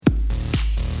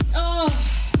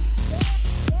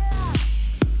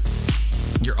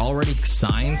already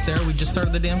signed, Sarah? We just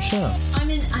started the damn show. I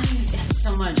have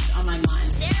so much on my mind.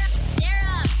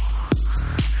 Sarah!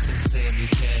 It's Samy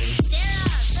K. Sarah,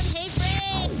 from Hey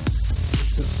Frase!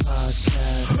 It's a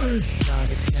podcast, not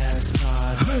a cast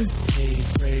pod. Hey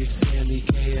Frase, Samy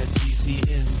K at DC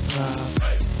Improv.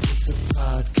 It's a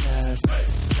podcast,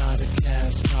 not a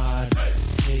cast pod.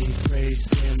 Hey Frase,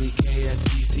 Samy K at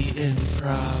DC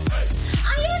Improv.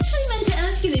 I actually meant to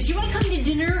ask you this. You want to come to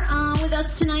dinner with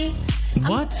us tonight?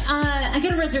 What? I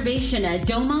got a reservation at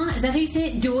Doma. Is that how you say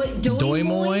it?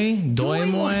 Doimoy?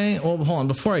 Well, hold on.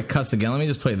 Before I cuss again, let me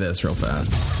just play this real fast.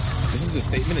 This is a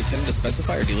statement intended to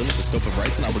specify or delimit the scope of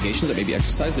rights and obligations that may be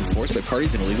exercised and enforced by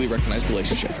parties in a legally recognized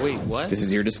relationship. Wait, what? This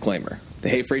is your disclaimer. The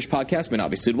Hey Frase podcast may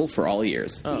not be suitable for all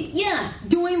ears. Oh. Yeah,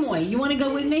 Doimoy. You want to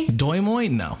go with me?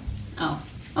 Doimoy? No. Oh.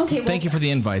 Okay. Well, Thank you for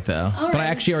the invite, though. All But I right.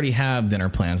 actually already have dinner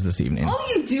plans this evening.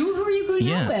 Oh, you do? Who are you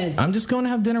going out with? I'm just going to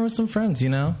have dinner with some friends, you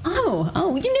know?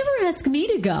 Oh, you never ask me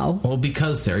to go. Well,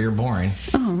 because, Sarah, you're boring.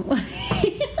 Oh.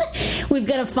 We've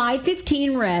got a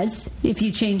 5:15 res if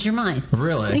you change your mind.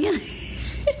 Really? Yeah.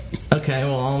 Okay,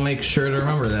 well, I'll make sure to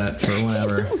remember that for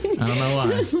whenever. I don't know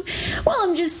why. Well,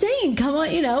 I'm just saying, come on,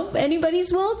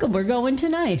 anybody's welcome. We're going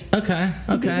tonight. Okay.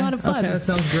 be a lot of fun. Okay, that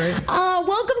sounds great.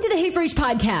 Welcome to the Hey Frase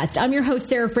podcast. I'm your host,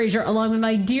 Sarah Fraser, along with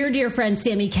my dear, dear friend,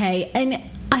 Samy K. And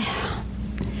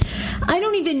I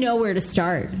don't even know where to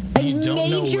start. You don't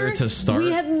know where to start?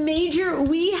 We have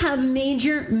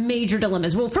major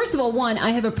dilemmas. Well, first of all, one, I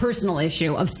have a personal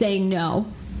issue of saying no.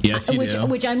 Yes, you do.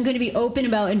 Which I'm going to be open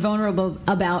about and vulnerable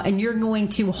about, and you're going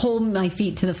to hold my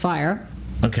feet to the fire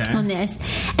on this.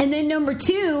 And then number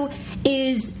two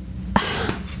is,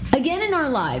 again in our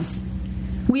lives,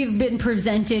 we've been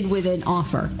presented with an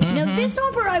offer. Mm-hmm. Now, this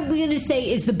offer, I'm going to say,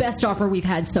 is the best offer we've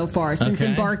had so far since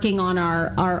embarking on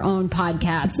our own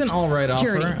podcast. It's an all right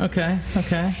journey. offer. Okay.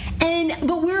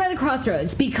 But we're at a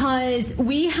crossroads because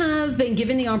we have been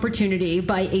given the opportunity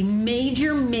by a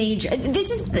major. This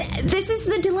is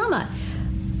the dilemma.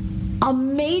 A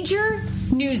major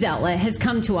news outlet has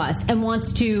come to us and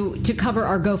wants to cover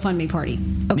our GoFundMe party.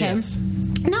 Okay. Yes.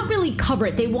 Not really cover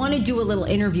it. They want to do a little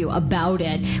interview about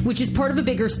it, which is part of a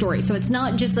bigger story. So it's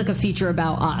not just like a feature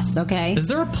about us, okay? Is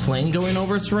there a plane going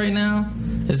over us right now?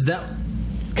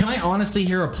 Can I honestly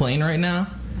hear a plane right now?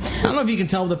 I don't know if you can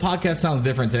tell, but the podcast sounds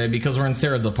different today because we're in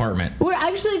Sarah's apartment. We're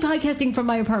actually podcasting from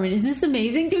my apartment. Isn't this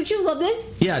amazing? Don't you love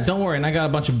this? Yeah, don't worry. And I got a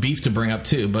bunch of beef to bring up,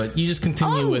 too. But you just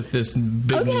continue with this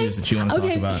big news that you want to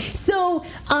talk about. So,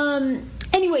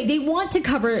 anyway, they want to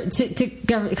cover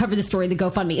the story of the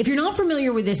GoFundMe. If you're not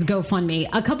familiar with this GoFundMe,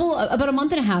 about a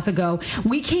month and a half ago,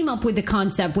 we came up with the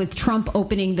concept with Trump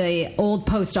opening the old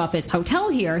post office hotel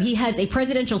here. He has a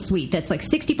presidential suite that's like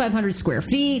 6,500 square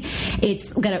feet.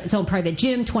 It's got its own private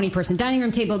gym, 20-person dining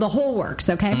room table, the whole works,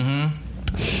 okay?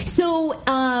 Mm-hmm. So,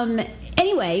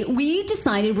 anyway, we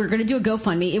decided we were going to do a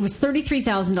GoFundMe. It was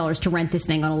 $33,000 to rent this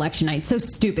thing on election night. So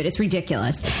stupid. It's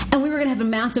ridiculous. And we were going to have a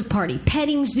massive party.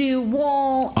 Petting zoo,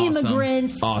 wall,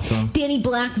 immigrants. Awesome. Danny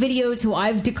Black videos, who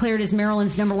I've declared as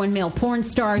Maryland's #1 male porn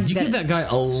star. You give that guy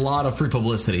a lot of free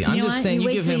publicity. I'm just saying,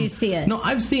 you give him. You see it. No,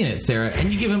 I've seen it, Sarah,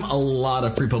 and you give him a lot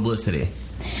of free publicity.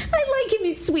 I like him.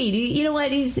 He's sweet. You know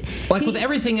what? With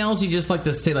everything else, you just like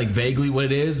to say vaguely what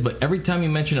it is, but every time you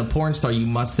mention a porn star, you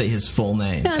must say his full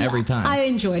name. Every time. I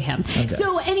enjoy him. Okay.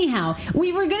 So anyhow,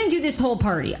 we were going to do this whole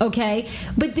party, okay?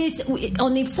 But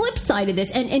on the flip side of this,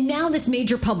 and now this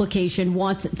major publication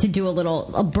wants to do a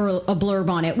blurb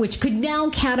on it, which could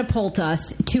now catapult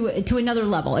us to another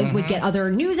level. It would get other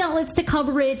news outlets to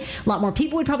cover it. A lot more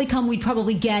people would probably come. We'd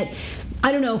probably get,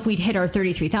 I don't know if we'd hit our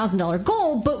 $33,000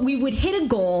 goal, but we would hit a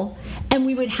goal and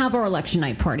we would have our election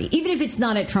night party, even if it's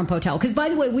not at Trump Hotel. Because, by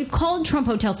the way, we've called Trump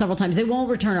Hotel several times. They won't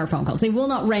return our phone calls. They will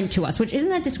not rent to us, which isn't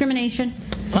that discrimination?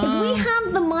 If we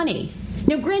have the money,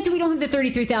 now granted we don't have the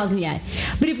 $33,000 yet,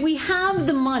 but if we have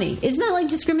the money, isn't that like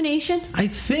discrimination? I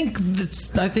think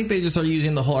they just are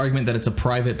using the whole argument that it's a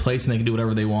private place and they can do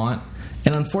whatever they want.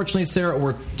 And unfortunately, Sarah,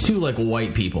 we're two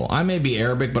white people. I may be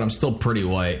Arabic, but I'm still pretty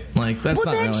white.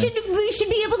 We should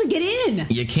be able to get in.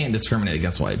 You can't discriminate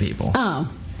against white people. Oh,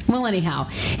 well, anyhow.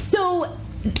 So,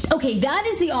 okay, that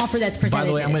is the offer that's presented. By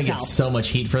the way, I'm going to get so much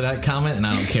heat for that comment, and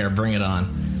I don't care. Bring it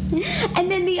on.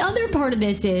 And then the other part of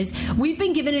this is we've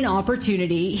been given an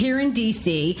opportunity here in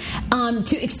D.C.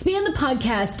 To expand the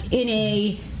podcast in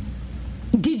a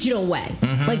digital way,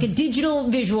 like a digital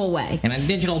visual way. In a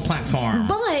digital platform.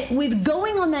 But with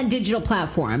going on that digital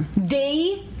platform,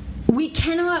 we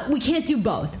can't do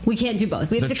both. We can't do both.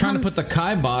 They're trying to put the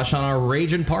kibosh on our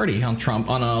raging party on Trump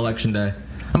on election day.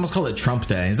 I almost called it Trump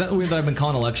Day. Is that weird that I've been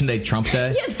calling Election Day Trump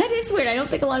Day? Yeah, that is weird. I don't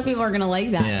think a lot of people are going to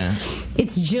like that. Yeah.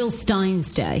 It's Jill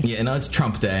Stein's Day. Yeah, no, it's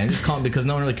Trump Day. I just call it because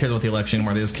no one really cares about the election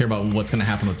anymore. They just care about what's going to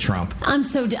happen with Trump. I'm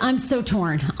so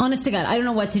torn. Honest to God, I don't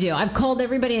know what to do. I've called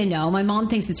everybody I know. My mom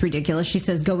thinks it's ridiculous. She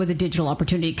says go with the digital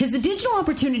opportunity because the digital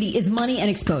opportunity is money and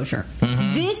exposure.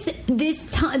 Mm-hmm. This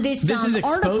is exposure,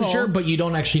 article, but you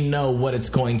don't actually know what it's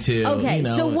going to. Okay,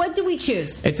 so what do we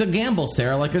choose? It's a gamble,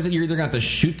 Sarah. Like I said, you're either going to have to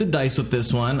shoot the dice with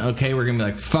this one. Okay, we're going to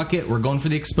be like, fuck it. We're going for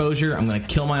the exposure. I'm going to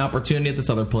kill my opportunity at this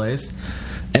other place.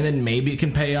 And then maybe it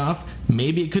can pay off.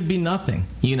 Maybe it could be nothing,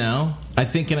 you know? I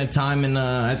think in a time,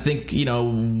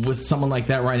 with someone like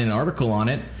that writing an article on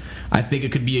it, I think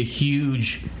it could be a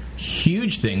huge,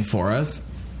 huge thing for us.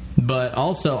 But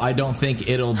also, I don't think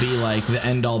it'll be like the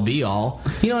end-all, be-all.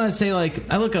 You know what I say?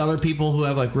 Like, I look at other people who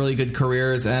have like really good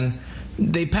careers, and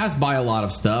they pass by a lot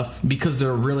of stuff because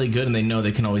they're really good and they know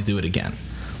they can always do it again.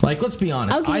 Like, let's be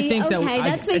honest. Okay, I think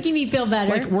that's making me feel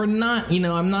better. Like, we're not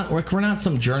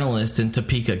some journalist in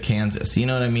Topeka, Kansas. You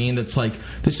know what I mean? It's like,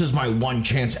 this is my one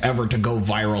chance ever to go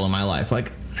viral in my life.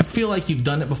 Like, I feel like you've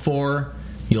done it before.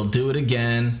 You'll do it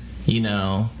again. You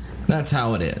know, that's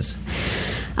how it is.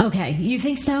 Okay, you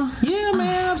think so? Yeah,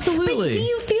 man, absolutely. But do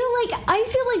you feel like, I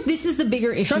feel like this is the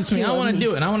bigger issue? Trust me, I want to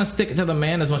do it, and I want to stick it to the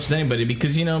man as much as anybody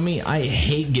because, you know me, I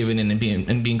hate giving in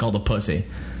and being called a pussy.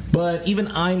 But even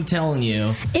I'm telling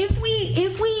you, if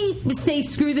we say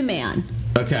screw the man,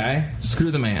 okay,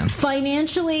 screw the man.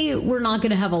 Financially, we're not going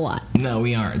to have a lot. No,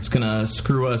 we aren't. It's going to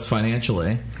screw us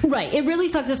financially. Right. It really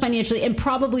fucks us financially, and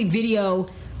probably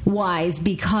video-wise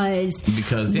because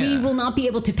we will not be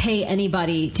able to pay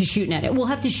anybody to shoot at it. We'll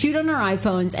have to shoot on our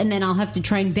iPhones, and then I'll have to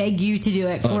try and beg you to do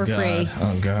it for free.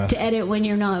 Oh, God. To edit when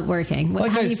you're not working. How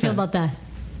do you feel about that?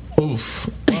 Oof.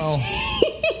 Well...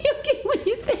 Okay, what do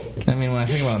you think? I mean, when I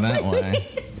think about it that way,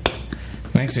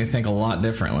 it makes me think a lot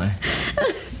differently.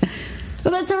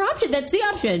 Well, that's our option. That's the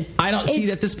option. I don't see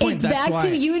at this point. It's that's back why.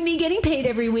 to you and me getting paid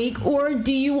every week, or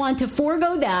do you want to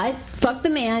forego that? Fuck the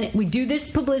man. We do this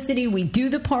publicity. We do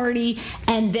the party,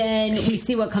 and then we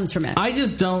see what comes from it. I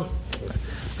just don't.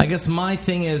 I guess my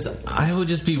thing is, I would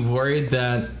just be worried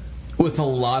that with a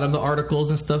lot of the articles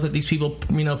and stuff that these people,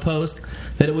 post,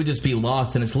 that it would just be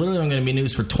lost, and it's literally only going to be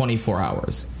news for 24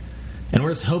 hours. And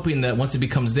we're just hoping that once it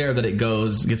becomes there, that it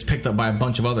gets picked up by a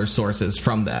bunch of other sources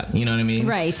from that. You know what I mean?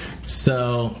 Right.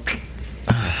 So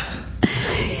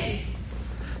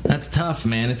that's tough,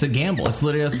 man. It's a gamble. It's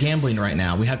literally us gambling right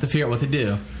now. We have to figure out what to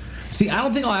do. See, I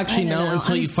don't think I'll actually know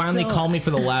until you finally call me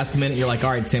for the last minute. You're like,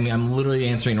 all right, Sammy, I'm literally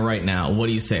answering right now. What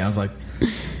do you say? I was like,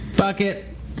 fuck it.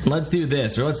 Let's do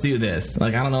this or let's do this.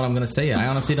 Like, I don't know what I'm going to say yet. I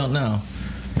honestly don't know.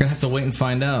 We're going to have to wait and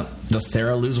find out. Does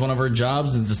Sarah lose one of her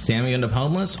jobs and does Sammy end up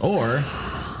homeless? Or...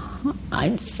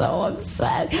 I'm so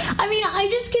upset. I mean, I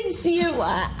just can see it.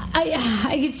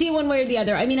 I can see it one way or the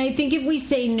other. I mean, I think if we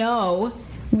say no,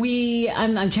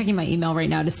 I'm checking my email right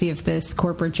now to see if this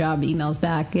corporate job emails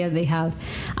back. Yeah, they have.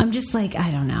 I'm just like,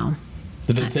 I don't know.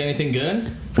 Did they say anything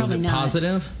good? Probably Was it not.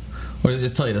 Positive? Or did they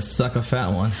just tell you to suck a fat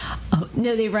one? Oh,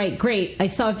 no, they write, great. I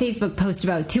saw a Facebook post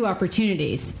about 2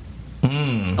 opportunities.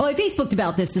 Oh, I Facebooked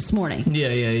about this morning.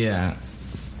 Yeah.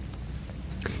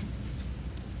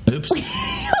 Oops.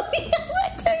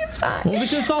 Well,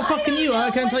 because it's all fucking you. I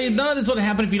can't tell you. None of this would have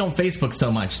happened if you don't Facebook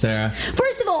so much, Sarah.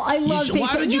 First of all, I love Facebook.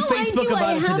 Why did you Facebook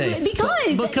about it today?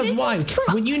 Because why? Is true.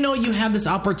 When you know you have this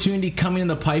opportunity coming in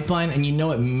the pipeline and you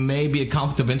know it may be a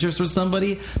conflict of interest with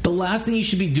somebody, the last thing you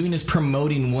should be doing is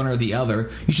promoting one or the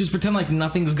other. You should just pretend like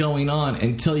nothing's going on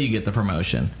until you get the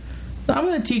promotion. I'm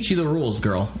going to teach you the rules,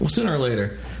 girl. Well, sooner or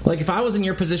later. Like, if I was in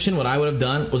your position, what I would have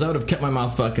done was I would have kept my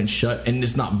mouth fucking shut and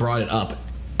just not brought it up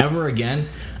ever again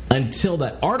until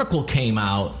that article came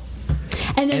out.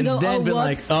 And then been whoops.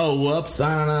 like, oh, whoops.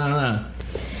 No.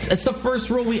 It's the first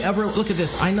rule we ever... Look at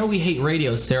this. I know we hate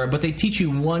radio, Sarah, but they teach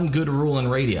you one good rule in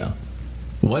radio.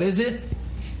 What is it?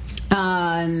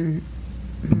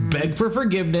 Beg for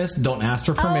forgiveness, don't ask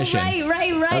for permission. Oh,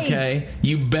 right. Okay?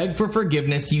 You beg for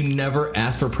forgiveness, you never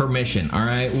ask for permission, all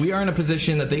right? We are in a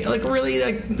position that they,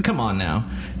 come on now.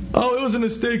 Oh, it was a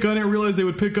mistake. I didn't realize they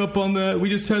would pick up on that. We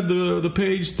just had the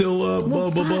page still up, blah,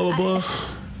 blah, blah, blah, blah.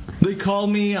 They called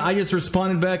me. I just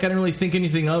responded back. I didn't really think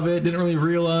anything of it. Didn't really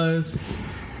realize.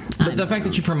 But the fact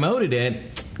that you promoted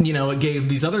it, it gave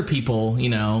these other people,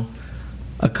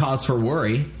 a cause for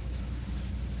worry.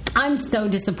 I'm so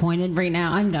disappointed right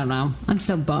now. I don't know. I'm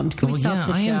so bummed. Can we stop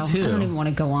the show? I am too. I don't even want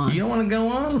to go on. You don't want to go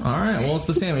on? All right. Well, it's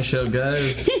the Sammy Show,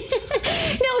 guys.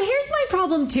 No, here's my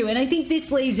problem, too, and I think this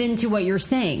lays into what you're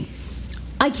saying.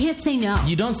 I can't say no.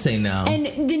 You don't say no.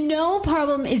 And the no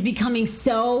problem is becoming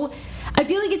so... I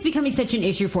feel like it's becoming such an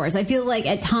issue for us. I feel like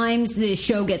at times the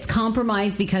show gets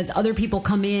compromised because other people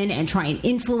come in and try and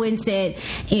influence it.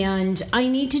 And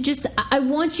I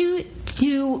want you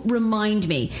to remind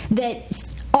me that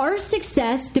our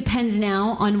success depends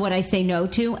now on what I say no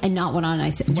to and not what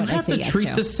I say yes to. You have to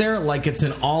treat this, Sarah, like it's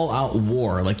an all-out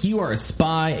war. Like you are a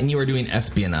spy and you are doing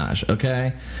espionage,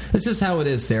 okay? This is how it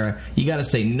is, Sarah. You got to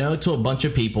say no to a bunch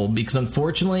of people because,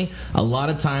 unfortunately, a lot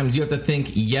of times you have to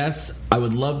think, yes, I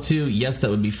would love to. Yes, that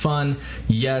would be fun.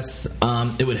 Yes,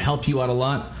 it would help you out a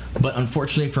lot. But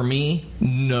unfortunately for me,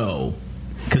 no,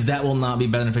 because that will not be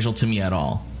beneficial to me at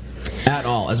all. At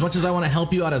all. As much as I want to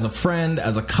help you out as a friend,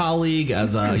 as a colleague,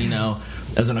 as a,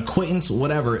 as an acquaintance,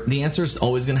 whatever, the answer is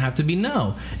always going to have to be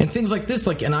no. And things like this,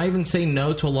 and I even say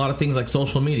no to a lot of things like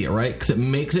social media, right? Because it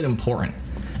makes it important.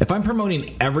 If I'm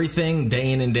promoting everything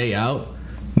day in and day out,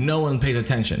 no one pays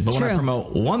attention. But when I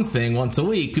promote one thing once a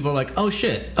week, people are like, oh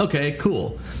shit, okay,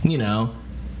 cool.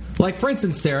 Like, for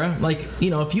instance, Sarah,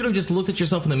 if you'd have just looked at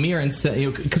yourself in the mirror and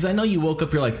said, because I know you woke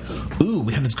up, you're like, ooh,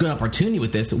 we have this good opportunity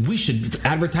with this. We should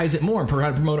advertise it more and try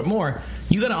to promote it more.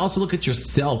 You got to also look at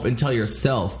yourself and tell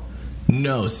yourself,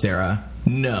 no, Sarah,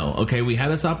 no. Okay, we had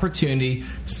this opportunity.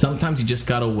 Sometimes you just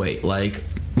got to wait. Like,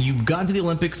 you've gotten to the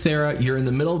Olympics, Sarah. You're in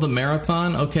the middle of the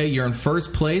marathon. Okay, you're in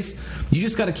first place. You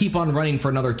just got to keep on running for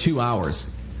another 2 hours.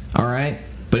 All right?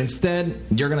 But instead,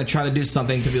 you're going to try to do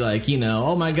something to be like,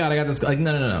 oh my God, I got this. Like,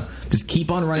 no. Just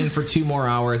keep on running for 2 more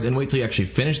hours and wait till you actually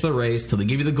finish the race, till they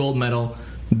give you the gold medal.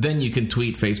 Then you can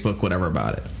tweet, Facebook, whatever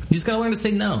about it. You just got to learn to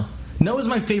say no. No is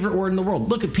my favorite word in the world.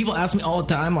 Look, people ask me all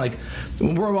the time, like,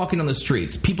 when we're walking on the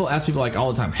streets, people ask people, like,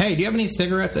 all the time, hey, do you have any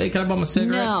cigarettes? Hey, can I bum a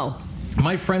cigarette? No.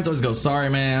 My friends always go, sorry,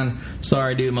 man.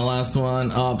 Sorry, dude, my last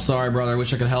one. Oh, sorry, brother. I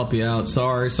wish I could help you out.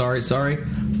 Sorry.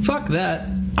 Fuck that.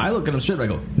 I look at them straight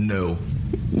and I go, no.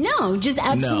 No, just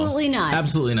absolutely not.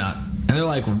 Absolutely not. And they're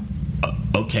like,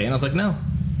 okay. And I was like, no.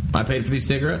 I paid for these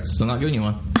cigarettes, so I'm not giving you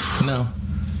one. No.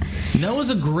 No is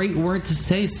a great word to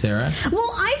say, Sarah.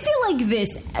 Well, I feel like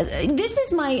this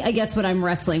is I guess what I'm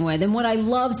wrestling with. And what I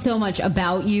love so much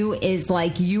about you is,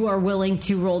 like, you are willing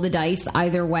to roll the dice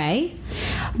either way.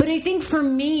 But I think for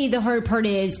me, the hard part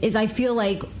is I feel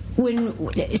like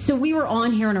so we were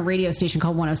on here on a radio station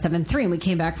called 107.3, and we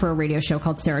came back for a radio show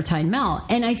called Sarah Ty and Mel,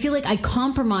 and I feel like I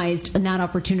compromised on that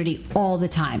opportunity all the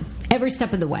time, every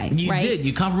step of the way. You right? did.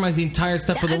 You compromised the entire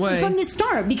step of the way from the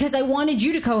start because I wanted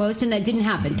you to co-host, and that didn't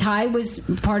happen. Ty was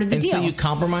part of the deal. So you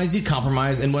compromised,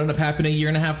 and what ended up happening a year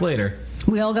and a half later?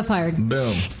 We all got fired.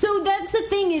 Boom. So that's the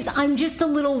thing is, I'm just a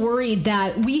little worried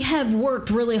that we have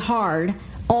worked really hard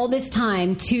all this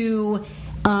time to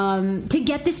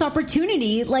get this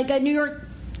opportunity, like a New York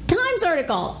Times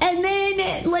article, and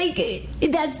then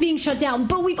that's being shut down.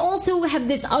 But we've also have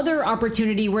this other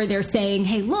opportunity where they're saying,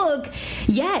 hey, look,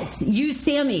 yes, use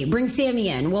Samy, bring Samy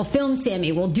in, we'll film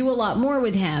Samy, we'll do a lot more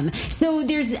with him. So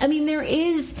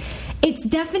it's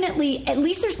definitely, at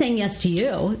least they're saying yes to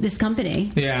you, this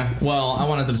company. Yeah, well, I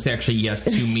wanted them to say actually yes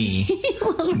to me.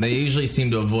 They usually seem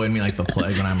to avoid me like the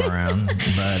plague when I'm around.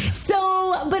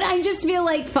 But I just feel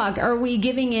like, fuck, are we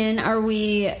giving in? Are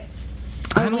we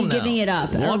giving it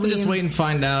up? We'll have to just wait and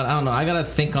find out. I don't know. I got to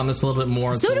think on this a little bit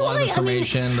more. It's a lot of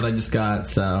information that I just got,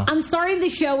 so. I'm sorry the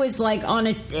show is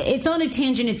it's on a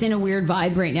tangent. It's in a weird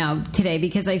vibe right now today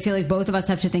because I feel like both of us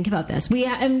have to think about this.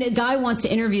 And the guy wants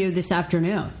to interview this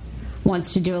afternoon.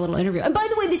 Wants to do a little interview. And by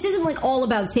the way, this isn't like all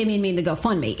about Samy and me and the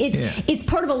GoFundMe. It's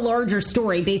part of a larger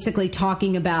story, basically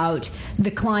talking about the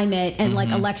climate and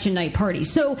like election night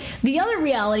parties. So the other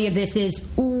reality of this is,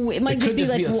 it might just be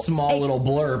like a small little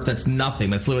blurb that's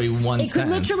nothing. That's literally one sentence. It could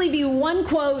literally be one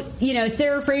quote.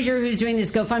 Sarah Fraser, who's doing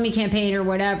this GoFundMe campaign or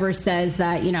whatever, says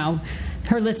that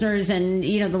her listeners and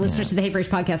the listeners to the Hey Frase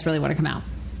podcast really want to come out.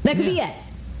 That could be it.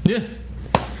 Yeah.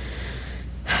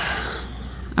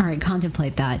 All right,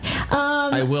 contemplate that.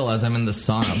 I will as I'm in the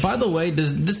sauna. By the way,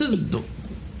 this is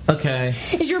okay.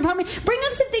 Is your apartment? Bring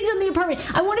up some things on the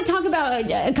apartment. I want to talk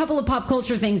about a couple of pop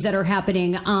culture things that are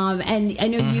happening. And I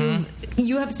know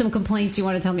you have some complaints you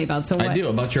want to tell me about. So what? I do,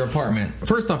 about your apartment.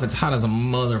 First off, it's hot as a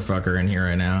motherfucker in here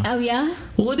right now. Oh yeah.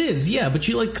 Well, it is, yeah. But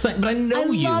but I know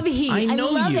you. I love heat. I know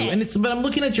love you, it. but I'm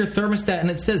looking at your thermostat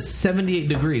and it says 78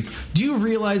 degrees. Do you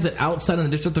realize that outside in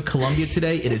the District of Columbia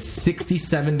today it is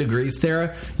 67 degrees,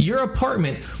 Sarah? Your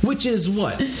apartment, which is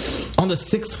what, on the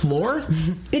 6th floor?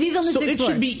 It is on the 6th floor. So it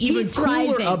should be even Heat's cooler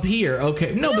rising. up here.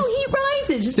 Okay, no, heat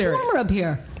rises. It's Sarah, warmer up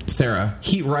here. Sarah,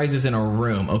 heat rises in a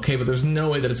room, okay, but there's no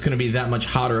way that it's going to be that much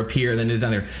hotter up here than it is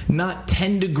down there. Not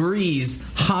 10 degrees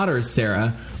hotter,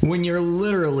 Sarah, when you're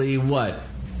literally,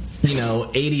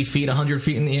 80 feet, 100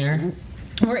 feet in the air?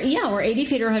 We're 80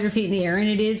 feet or 100 feet in the air, and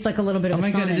it is like a little bit of Oh a my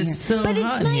sauna God, it in is here. so But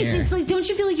hot it's in nice. here. It's like, don't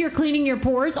you feel like you're cleaning your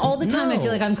pores? All the time I No.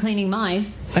 feel like I'm cleaning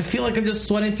mine. I feel like I'm just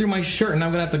sweating through my shirt, and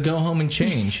I'm going to have to go home and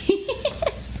change.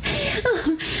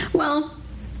 Well,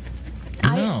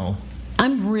 No.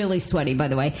 I'm really sweaty, by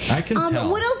the way. I can tell.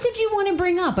 What else did you want to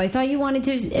bring up? I thought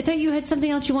you had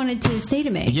something else you wanted to say to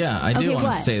me. Yeah, I do want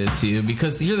what? to say this to you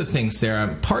because here's the thing,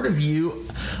 Sarah. Part of you,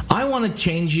 I want to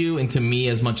change you into me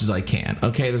as much as I can.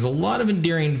 Okay, there's a lot of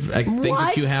endearing things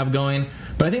that you have going,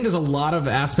 but I think there's a lot of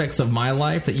aspects of my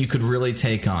life that you could really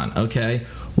take on. Okay,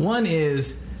 one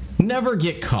is never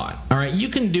get caught. All right, you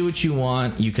can do what you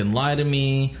want. You can lie to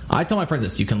me. I tell my friends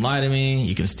this: you can lie to me.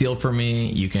 You can steal from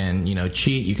me. You can,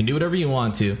 cheat. You can do whatever you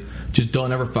want to. Just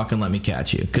don't ever fucking let me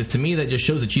catch you. Because to me, that just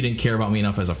shows that you didn't care about me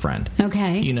enough as a friend.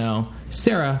 Okay.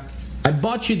 Sarah, I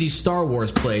bought you these Star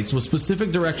Wars plates with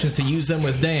specific directions to use them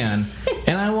with Dan,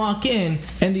 and I walk in,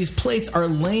 and these plates are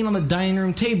laying on the dining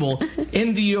room table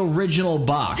in the original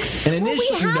box. And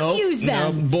initially, we have used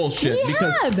them. No, bullshit. We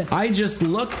because have. I just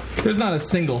looked. There's not a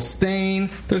single stain.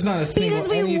 There's not a single Because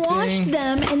we anything. washed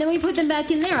them and then we put them back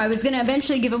in there. I was going to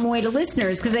eventually give them away to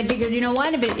listeners because I figured, you know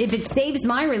what? If it saves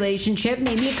my relationship,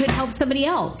 maybe it could help somebody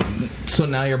else. So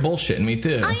now you're bullshitting me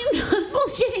too. I am not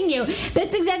bullshitting you.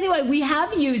 That's exactly why we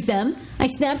have used them. I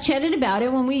Snapchatted about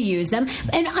it when we use them,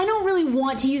 and I don't really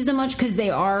want to use them much because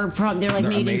they're made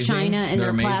amazing. in China and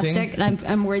They're they're amazing. plastic, and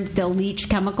I'm worried they'll leach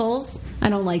chemicals. I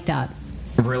don't like that.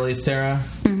 Really, Sarah?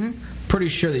 Mm-hmm. Pretty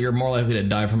sure that you're more likely to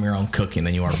die from your own cooking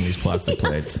than you are from these plastic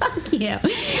plates. Fuck you.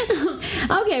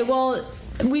 Okay, well,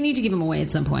 we need to give them away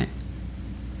at some point.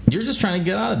 You're just trying to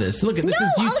get out of this. Look, this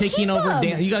is you I'll taking keep over them.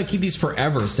 Dan. You got to keep these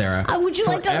forever, Sarah. Would you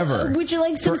forever.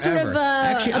 like some sort of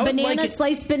Actually, I a would banana, like it-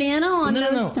 sliced banana on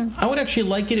those? No. I would actually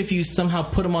like it if you somehow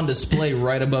put them on display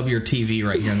right above your TV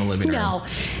right here in the living room. No,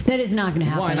 that is not going to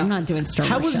happen. Why not? I'm not doing Star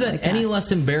Wars. How is shit that like any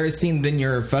less embarrassing than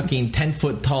your fucking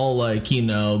 10-foot tall,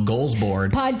 goals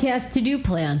board? podcast to do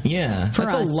plan? Yeah, for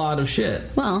that's us. a lot of shit.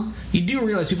 Well, You do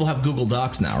realize people have Google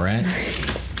Docs now, right?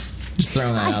 Just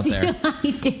throwing that out there. I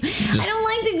do. I don't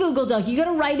like the Google Doc. You got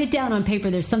to write it down on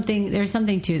paper. There's something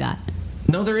to that.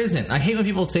 No, there isn't. I hate when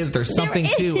people say that there's something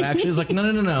to. Actually, it's like,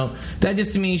 no. That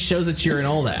just to me shows that you're an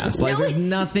old ass. Like, there's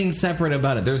nothing separate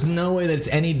about it. There's no way that it's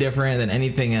any different than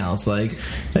anything else. Like,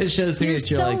 that shows to me that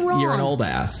you're you're an old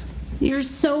ass. You're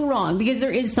so wrong because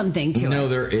there is something to it. No,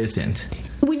 there isn't.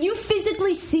 When you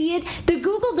physically see it, the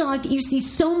Google Doc, you see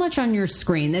so much on your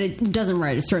screen that it doesn't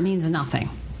register. It means nothing.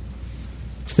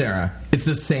 Sarah, it's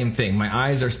the same thing. My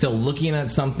eyes are still looking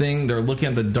at something. They're looking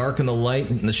at the dark and the light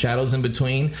and the shadows in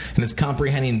between, and it's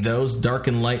comprehending those dark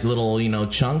and light little,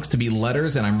 chunks to be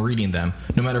letters, and I'm reading them,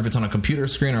 no matter if it's on a computer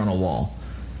screen or on a wall.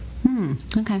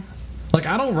 Okay. Like,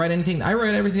 I don't write anything. I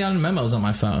write everything on memos on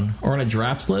my phone or on a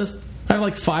drafts list. I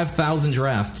have 5,000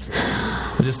 drafts.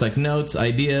 Just notes,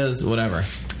 ideas, whatever.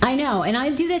 I know, and I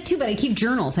do that too, but I keep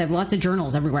journals. I have lots of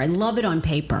journals everywhere. I love it on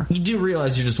paper. You do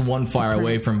realize you're just one fire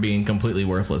away from being completely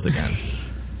worthless again.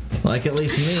 At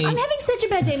least me. I'm having such a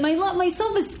bad day. My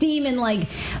self-esteem and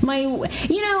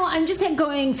I'm just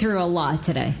going through a lot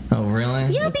today. Oh, really?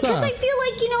 Yeah, What's because up? I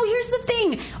feel here's the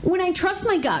thing. When I trust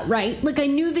my gut, right? I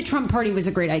knew the Trump party was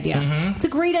a great idea. Mm-hmm. It's a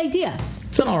great idea.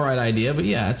 It's an all right idea, but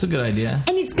yeah, it's a good idea.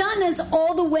 And it's gotten us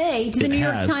all the way to the New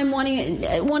York Times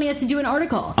wanting us to do an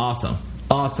article. Awesome.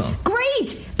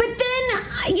 Great. But then,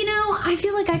 I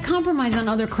feel like I compromise on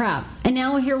other crap. And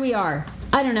now here we are.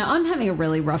 I don't know. I'm having a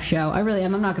really rough show. I really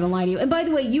am. I'm not going to lie to you. And by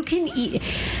the way, you can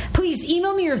please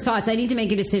email me your thoughts. I need to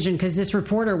make a decision because this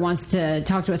reporter wants to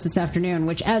talk to us this afternoon,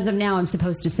 which as of now, I'm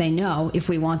supposed to say no if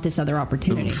we want this other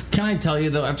opportunity. Can I tell you,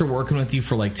 though, after working with you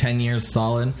for 10 years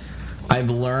solid, I've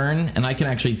learned, and I can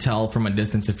actually tell from a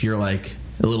distance if you're a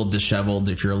little disheveled,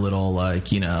 if you're a little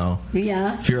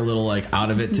Yeah. if you're a little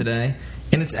out of it today.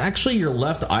 And it's actually your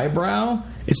left eyebrow.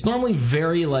 It's normally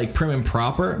very prim and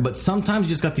proper, but sometimes you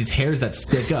just got these hairs that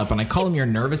stick up, and I call them your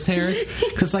nervous hairs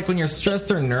because when you're stressed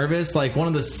or nervous, one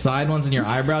of the side ones in your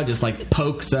eyebrow just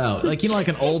pokes out, like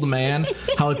an old man,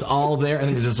 how it's all there, and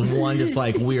then there's just one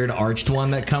weird arched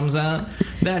one that comes out.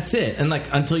 That's it. And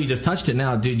until you just touched it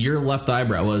now, dude, your left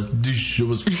eyebrow was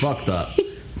fucked up.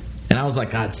 And I was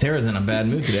like, God, Sarah's in a bad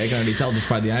mood today. I can already tell just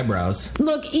by the eyebrows.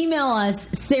 Look, email us,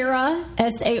 Sarah,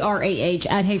 SARAH,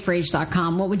 at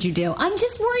heyfrase.com. What would you do? I'm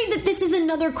just worried that this is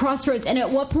another crossroads. And at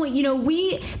what point,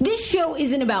 this show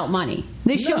isn't about money.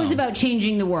 This show is about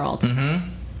changing the world. Mm-hmm.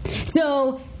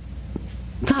 So,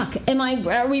 fuck,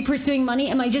 are we pursuing money?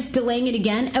 Am I just delaying it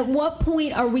again? At what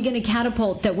point are we going to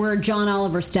catapult that we're John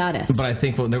Oliver status? But I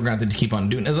think what they're going to have to keep on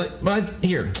doing is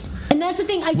And that's the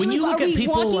thing. I feel When like, you look are at we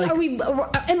people blocking?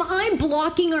 like- Am I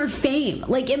blocking our fame?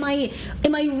 Like, am I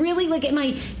really like?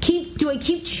 Do I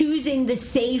keep choosing the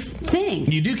safe thing?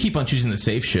 You do keep on choosing the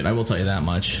safe shit. I will tell you that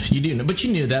much. You do, but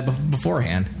you knew that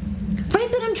beforehand. Right,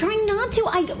 but I'm trying not to.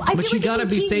 I But feel you like gotta if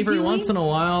be keep safe every doing- once in a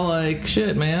while. Like,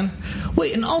 shit, man.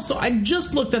 Wait, and also, I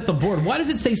just looked at the board. Why does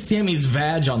it say Sammy's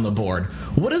vag on the board?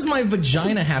 What does my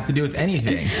vagina have to do with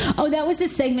anything? Oh, that was a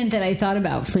segment that I thought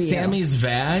about for you. Sammy's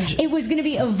vag? It was going to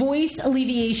be a voice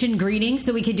alleviation greeting,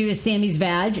 so we could do a Sammy's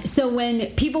vag. So when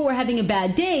people were having a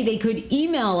bad day, they could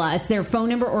email us their phone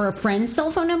number or a friend's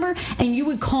cell phone number, and you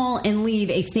would call and leave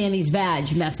a Sammy's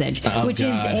vag message, which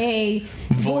is a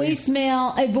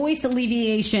voicemail, a voice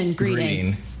alleviation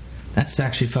greeting. That's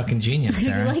actually fucking genius,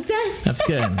 Sarah. You like that? That's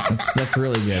good. That's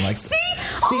really good. Like, See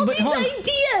all but these hold on.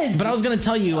 ideas. But I was going to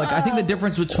tell you, like, I think the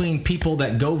difference between people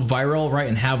that go viral, right,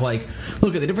 and have, like,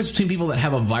 look at the difference between people that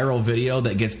have a viral video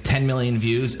that gets 10 million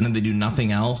views and then they do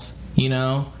nothing else, you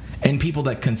know, and people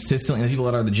that consistently, the people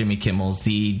that are the Jimmy Kimmels,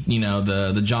 the, you know,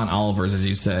 the John Olivers, as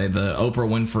you say, the Oprah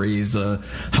Winfreys, the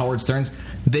Howard Sterns,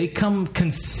 they come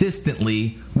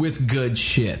consistently with good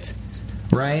shit,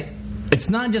 right? It's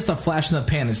not just a flash in the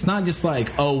pan. It's not just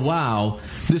like, oh, wow,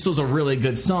 this was a really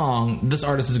good song. This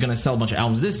artist is going to sell a bunch of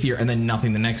albums this year and then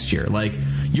nothing the next year. Like,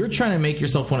 you're trying to make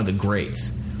yourself one of the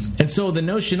greats. And so the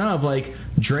notion of, like,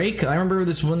 Drake, I remember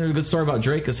this one good story about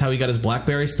Drake is how he got his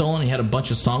BlackBerry stolen. He had a bunch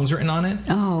of songs written on it.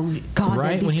 Oh, God,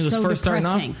 right? When he was so first starting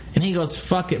off. And he goes,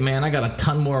 fuck it, man. I got a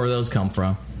ton more where those come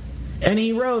from. And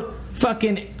he wrote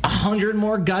fucking 100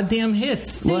 more goddamn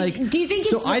hits. So like, do you think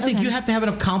so it's, I think okay. you have to have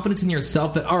enough confidence in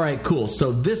yourself that, all right, cool,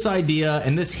 so this idea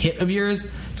and this hit of yours,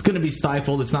 it's going to be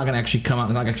stifled. It's not going to actually come out.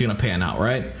 It's not actually going to pan out,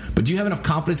 right? But do you have enough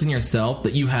confidence in yourself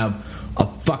that you have a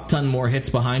fuck ton more hits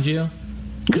behind you?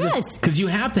 Yes. Because you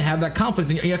have to have that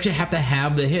confidence. You actually have to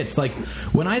have the hits. Like,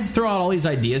 when I throw out all these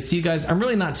ideas to you guys, I'm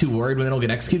really not too worried when they don't get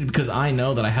executed because I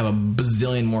know that I have a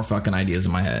bazillion more fucking ideas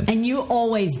in my head. And you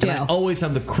always do. And I always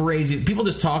have the craziest... People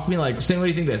just talk to me like, saying, what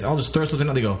do you think of this? I'll just throw something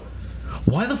out. They go,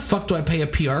 why the fuck do I pay a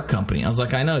PR company? I was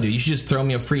like, I know, dude. You should just throw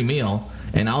me a free meal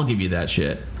and I'll give you that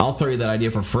shit. I'll throw you that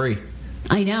idea for free.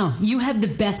 I know. You have the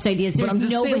best ideas. There's but I'm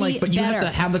just nobody saying, like, but you better. have to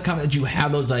have the confidence that you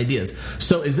have those ideas.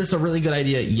 So is this a really good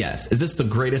idea? Yes. Is this the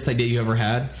greatest idea you ever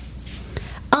had?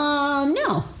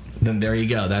 No. Then there you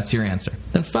go. That's your answer.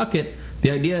 Then fuck it.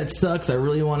 The idea, it sucks. I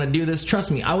really want to do this.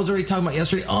 Trust me. I was already talking about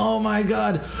yesterday. Oh my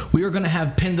God, we were going to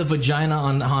have Pin the Vagina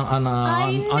on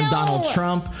Donald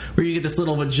Trump, where you get this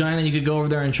little vagina and you could go over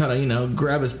there and try to, you know,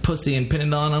 grab his pussy and pin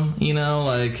it on him. You know,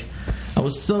 like, I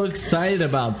was so excited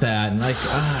about that. And like,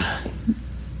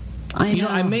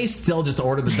 I may still just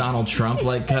order the Donald Trump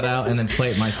like cut out and then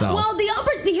play it myself. Well,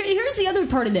 here's the other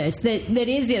part of this. That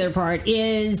is the other part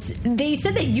is they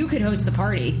said that you could host the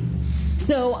party.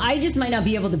 So I just might not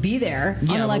be able to be there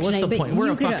on election night. What's the point?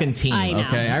 We're a fucking team,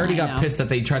 okay? I already got pissed that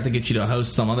they tried to get you to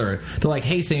host some other... They're like,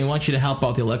 hey, Sam, we want you to help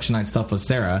out the election night stuff with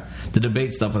Sarah, the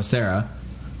debate stuff with Sarah.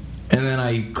 And then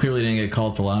I clearly didn't get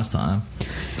called the last time.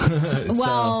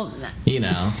 Well... So, you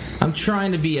know, I'm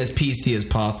trying to be as PC as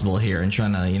possible here and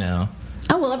trying to, you know...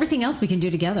 Oh, well, everything else we can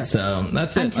do together. So,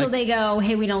 that's it. Until they go,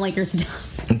 hey, we don't like your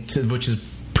stuff. Which is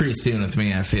pretty soon with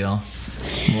me, I feel.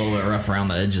 I'm a little bit rough around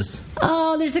the edges.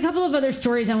 Oh, there's a couple of other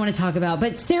stories I want to talk about.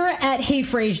 But Sarah at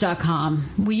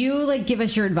heyfrase.com. Will you, give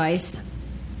us your advice?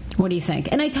 What do you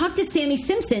think? And I talked to Sammy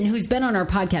Simpson, who's been on our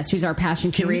podcast, who's our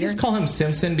passion curator. Can we just call him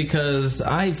Simpson? Because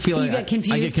I feel like I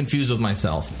get confused with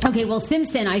myself. Okay, well,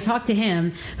 Simpson, I talked to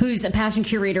him, who's a passion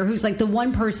curator, who's the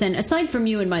one person, aside from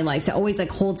you in my life, that always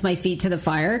holds my feet to the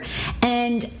fire.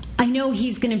 And I know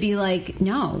he's going to be like,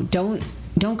 no, don't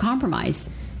compromise.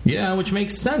 Yeah, which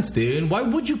makes sense, dude. Why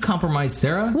would you compromise,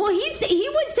 Sarah? Well, he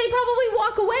would say probably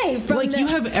walk away from you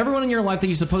have everyone in your life that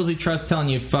you supposedly trust telling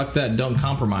you, fuck that, don't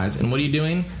compromise. And what are you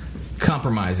doing?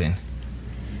 Compromising.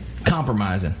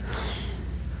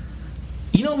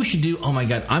 You know what we should do? Oh my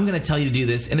God, I'm going to tell you to do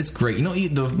this, and it's great. You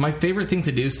know, my favorite thing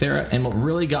to do, Sarah, and what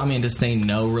really got me into saying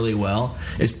no really well,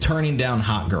 is turning down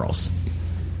hot girls.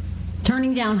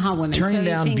 Turning down hot women. Turning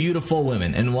down beautiful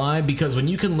women. And why? Because when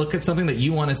you can look at something that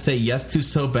you want to say yes to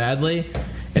so badly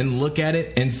and look at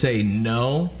it and say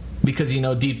no because you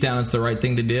know deep down it's the right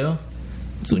thing to do,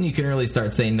 it's when you can really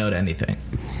start saying no to anything.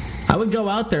 I would go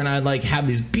out there and I'd have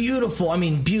these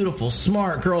beautiful,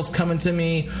 smart girls coming to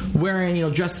me wearing,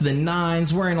 dressed to the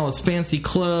nines, wearing all this fancy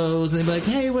clothes, and they'd be like,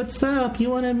 hey, what's up? You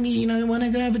want to meet? You want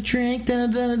to go have a drink? Da,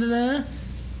 da, da, da, da.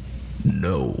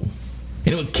 No.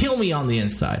 And it would kill me on the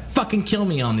inside. Fucking kill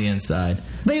me on the inside.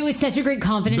 But it was such a great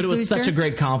confidence booster. Such a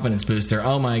great confidence booster.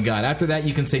 Oh, my God. After that,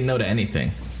 you can say no to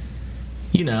anything.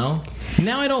 You know,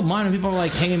 now I don't mind when people are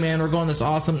like, hey, man, we're going this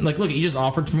awesome. Like, look, you just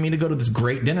offered for me to go to this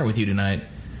great dinner with you tonight.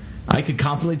 I could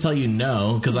confidently tell you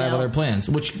no because I have other plans.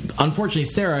 Which, unfortunately,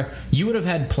 Sarah, you would have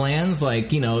had plans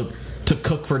like, you know, to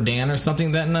cook for Dan or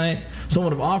something that night.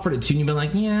 Someone would have offered it to you and you'd been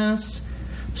like, yes.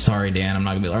 Sorry, Dan, I'm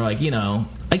not going to be... Or like, you know,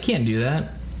 I can't do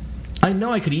that. I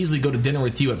know I could easily go to dinner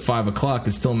with you at 5 o'clock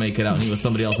and still make it out and meet with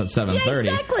somebody else at 7:30.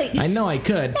 Yeah, exactly. I know I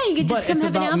could. Yeah, you could just but come it's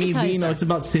have an about me appetizer. being, you know, it's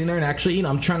about sitting there and actually, you know,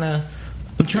 I'm trying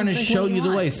to show you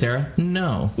the way, Sarah.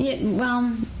 No. Yeah,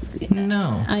 well...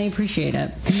 No. I appreciate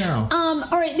it. No.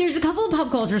 All right, there's a couple of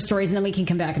pop culture stories, and then we can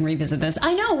come back and revisit this.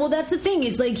 I know. Well, that's the thing.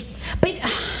 Is like... But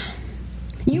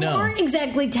you aren't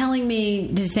exactly telling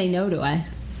me to say no to it.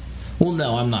 Well,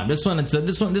 no, I'm not. This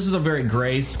is a very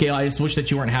gray scale. I just wish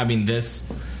that you weren't having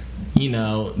this, you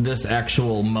know, this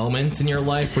actual moment in your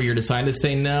life where you're deciding to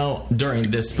say no during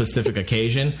this specific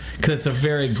occasion, because it's a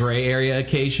very gray area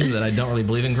occasion that I don't really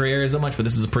believe in gray areas that much, but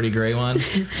this is a pretty gray one.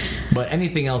 But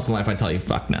anything else in life, I tell you,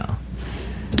 fuck no.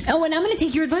 Oh, and I'm going to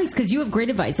take your advice because you have great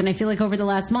advice, and I feel like over the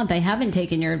last month I haven't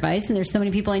taken your advice, and there's so many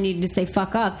people I needed to say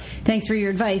fuck up. Thanks for your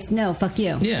advice. No, fuck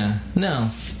you. Yeah, no.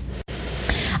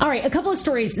 All right, a couple of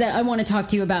stories that I want to talk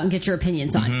to you about and get your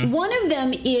opinions on. Mm-hmm. One of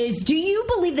them is, do you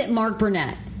believe that Mark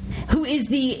Burnett, who is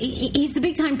he's the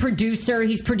big-time producer,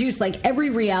 he's produced like every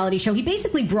reality show. He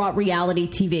basically brought reality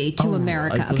TV to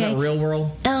America, Was okay? that Real World?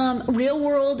 Real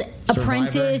World,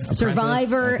 Apprentice,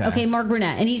 Survivor. Okay, Mark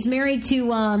Burnett. And he's married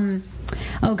to,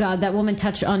 oh God, that woman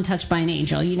untouched by an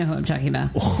angel. You know who I'm talking about.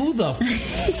 Who the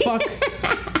fuck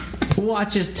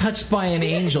watches Touched by an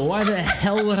Angel? Why the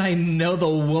hell would I know the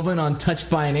woman on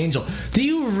Touched by an Angel? Do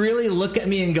you really look at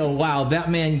me and go, wow, that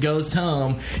man goes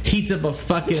home, heats up a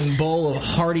fucking bowl of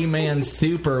Hearty Man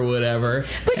soup or whatever,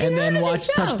 and then watch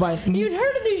Touched by... You'd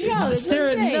heard of the show. That's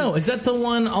Sarah, no. Is that the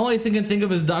one? All I can think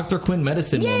of is Dr. Quinn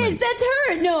Medicine Woman. Yes, that's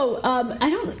her. No, I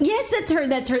don't... Yes, that's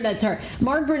her.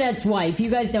 Mark Burnett's wife. You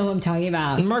guys know who I'm talking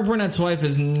about. Mark Burnett's wife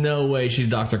is no way she's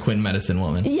Dr. Quinn Medicine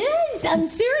Woman. Yes, I'm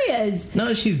serious.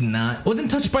 No, she's not.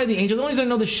 Wasn't Touched by the Angel. The only reason I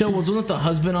know the show wasn't the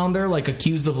husband on there, like,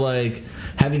 accused of, like,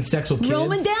 having sex with kids?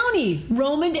 Roman Downey.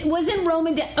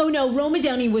 Oh, no, Roman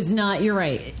Downey was not. You're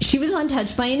right. She was on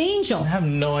Touched by an Angel. I have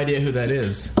no idea who that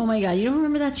is. Oh, my God. You don't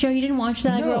remember that show? You didn't watch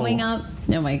that growing up?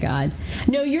 Oh, my God.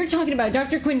 No, you're talking about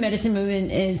Dr. Quinn Medicine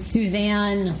Woman is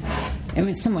Suzanne. It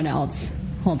was someone else.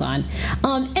 Hold on.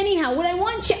 Anyhow, what I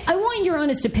want your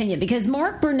honest opinion, because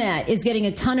Mark Burnett is getting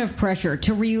a ton of pressure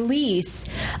to release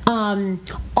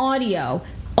audio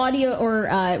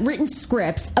or written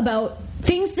scripts about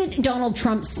things that Donald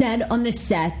Trump said on the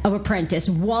set of Apprentice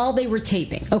while they were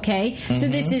taping. Okay, so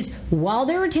this is while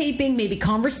they were taping, maybe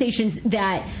conversations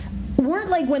that weren't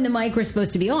like when the mic was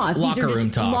supposed to be off. Locker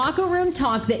room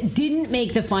talk that didn't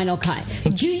make the final cut.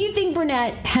 Do you think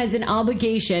Burnett has an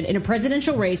obligation in a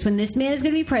presidential race when this man is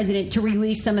going to be president to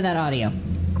release some of that audio?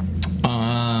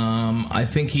 I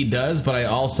think he does, but I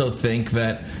also think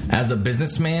that as a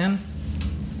businessman,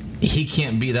 he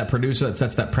can't be that producer that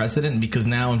sets that precedent, because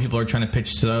now when people are trying to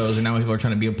pitch shows and now when people are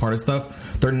trying to be a part of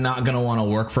stuff, they're not going to want to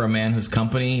work for a man whose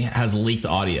company has leaked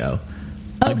audio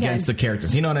against the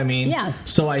characters. You know what I mean? Yeah.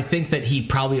 So I think that he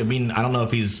probably, I don't know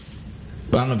if he's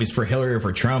for Hillary or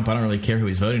for Trump. I don't really care who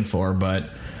he's voting for, but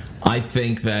I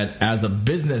think that as a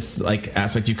business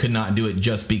aspect, you could not do it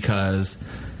just because,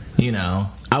 you know,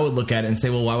 I would look at it and say,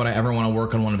 well, why would I ever want to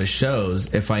work on one of his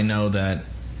shows if I know that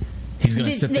he's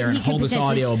going to sit there and hold this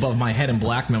audio above my head and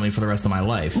blackmail me for the rest of my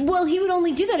life? Well, he would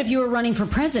only do that if you were running for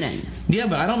president. Yeah,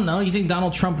 but I don't know. You think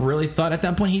Donald Trump really thought at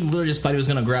that point? He literally just thought he was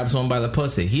going to grab someone by the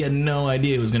pussy. He had no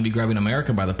idea he was going to be grabbing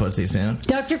America by the pussy soon.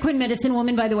 Dr. Quinn Medicine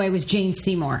Woman, by the way, was Jane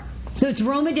Seymour. So it's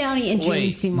Roma Downey and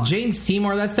Jane Seymour. Jane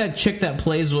Seymour? That's that chick that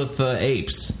plays with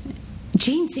apes.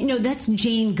 No, that's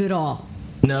Jane Goodall.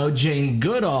 No, Jane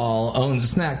Goodall owns a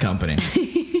snack company.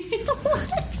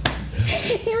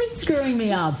 You're screwing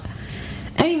me up.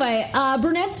 Anyway,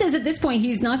 Burnett says at this point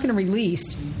he's not going to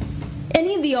release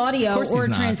any of the audio or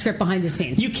transcript behind the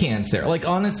scenes. You can't, Sarah. Like,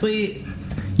 honestly,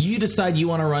 you decide you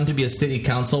want to run to be a city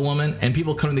councilwoman, and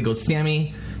people come and they go,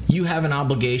 Sammy, you have an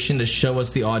obligation to show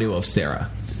us the audio of Sarah.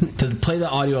 To play the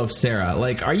audio of Sarah.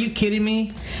 Like, are you kidding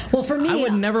me? Well, for me, I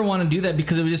would never want to do that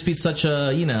because it would just be such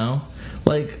a, you know,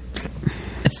 like,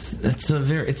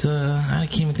 I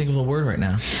can't even think of a word right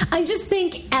now. I just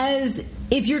think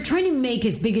if you're trying to make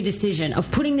as big a decision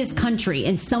of putting this country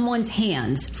in someone's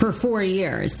hands for 4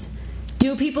 years,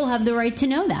 do people have the right to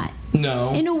know that?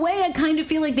 No. In a way, I kind of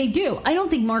feel like they do. I don't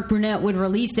think Mark Burnett would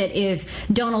release it if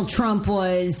Donald Trump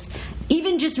was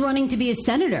Even just running to be a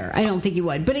senator, I don't think he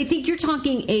would. But I think you're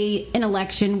talking an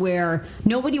election where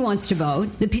nobody wants to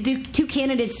vote. The two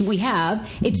candidates we have,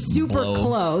 it's super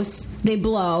close. They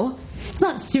blow. It's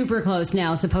not super close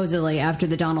now, supposedly, after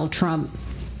the Donald Trump,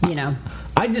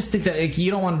 I just think that you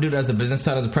don't want to do it as a business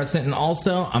side as a president. And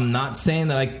also, I'm not saying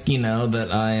that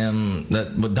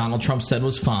that what Donald Trump said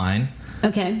was fine.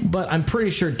 Okay. But I'm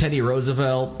pretty sure Teddy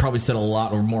Roosevelt probably said a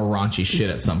lot more raunchy shit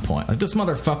at some point. Like, this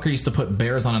motherfucker used to put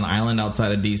bears on an island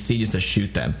outside of D.C. just to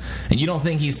shoot them. And you don't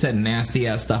think he said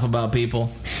nasty-ass stuff about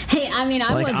people? Hey, I mean,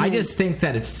 I just think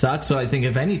that it sucks. So I think,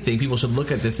 if anything, people should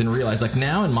look at this and realize, like,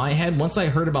 now in my head, once I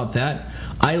heard about that,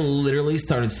 I literally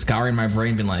started scouring my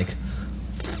brain being like,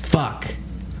 fuck.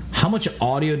 How much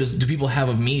audio do people have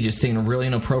of me just saying really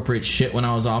inappropriate shit when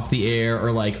I was off the air,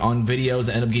 or like on videos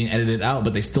that end up getting edited out,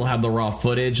 but they still have the raw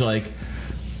footage? Like,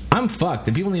 I'm fucked,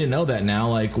 and people need to know that now.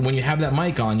 Like, when you have that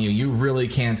mic on you, you really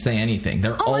can't say anything.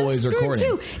 They're always recording.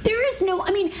 Too. There is no.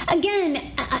 I mean,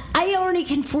 again, I already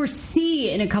can foresee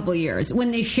in a couple of years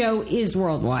when this show is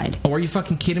worldwide. Oh, are you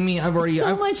fucking kidding me?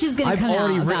 Much is going to come out. I've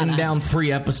already written down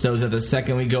 3 episodes. That the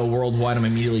second we go worldwide, I'm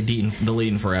immediately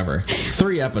deleting forever.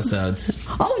 3 episodes.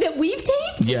 Oh, that we've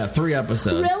taped? Yeah, 3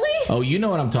 episodes. Really? Oh, you know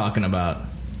what I'm talking about.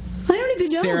 I don't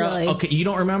even know. Sarah, really. Okay, you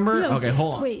don't remember? No, okay,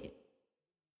 hold on. Wait.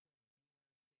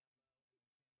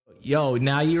 Yo,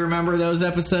 now you remember those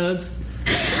episodes?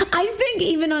 I think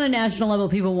even on a national level,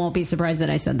 people won't be surprised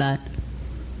that I said that.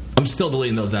 I'm still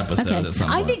deleting those episodes at some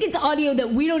point. I think it's audio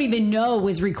that we don't even know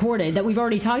was recorded, that we've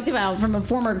already talked about from a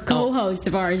former co-host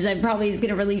of ours that probably is going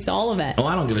to release all of it. Oh,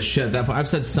 I don't give a shit at that point. I've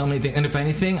said so many things. And if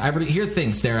anything, here are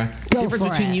things, Sarah. The difference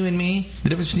between you and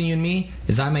me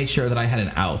is I made sure that I had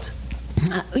an out.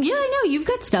 Yeah, I know. You've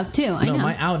got stuff, too. I know.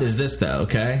 My out is this, though,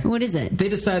 okay? What is it? They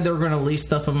decided they were going to lease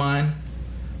stuff of mine.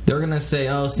 They're going to say,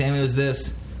 oh, Sammy was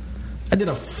this. I did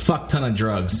a fuck ton of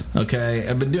drugs, okay?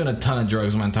 I've been doing a ton of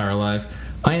drugs my entire life.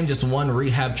 I am just one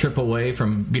rehab trip away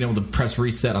from being able to press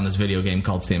reset on this video game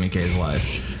called Samy K's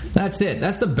Life. That's it.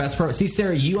 That's the best part. See,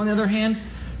 Sarah, you, on the other hand,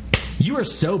 you are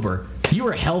sober. You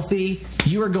are healthy.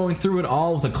 You are going through it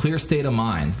all with a clear state of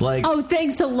mind. Like, oh,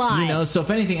 thanks a lot. So if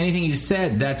anything you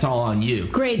said, that's all on you.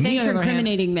 Great. Thanks for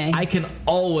incriminating me. I can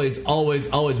always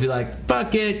be like,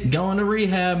 fuck it, going to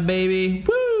rehab, baby.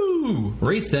 Woo!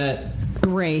 Reset.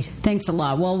 Great. Thanks a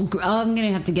lot. Well, I'm going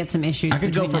to have to get some issues. I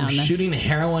could go from shooting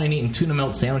heroin and eating tuna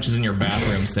melt sandwiches in your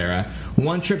bathroom, Sarah.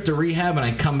 One trip to rehab and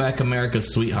I come back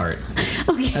America's sweetheart.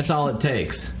 Okay. That's all it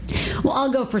takes. Well,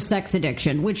 I'll go for sex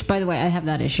addiction, which, by the way, I have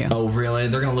that issue. Oh, really?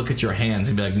 They're going to look at your hands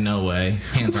and be like, no way.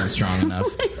 Hands aren't strong enough.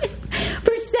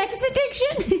 For sex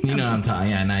addiction? You know what I'm talking.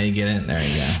 Yeah, now you get it. There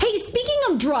you go. Hey, speaking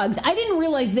of drugs, I didn't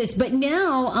realize this, but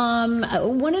now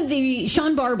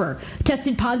Sean Barber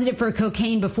tested positive for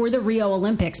cocaine before the Rio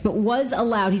Olympics, but was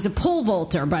allowed. He's a pole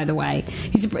vaulter, by the way.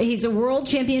 He's a world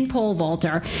champion pole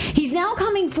vaulter. He's now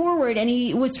coming forward, and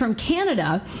he was from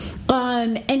Canada.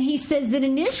 And he says that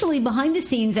initially, behind the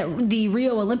scenes at the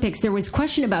Rio Olympics, there was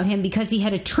question about him because he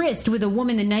had a tryst with a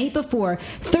woman the night before,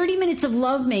 30 minutes of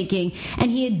lovemaking,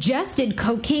 and he ingested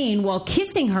cocaine while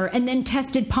kissing her and then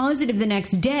tested positive the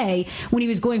next day when he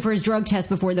was going for his drug test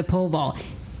before the pole vault.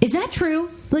 Is that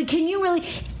true? Like, can you really...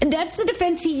 That's the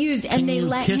defense he used, and they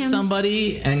let him... Can you kiss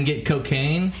somebody and get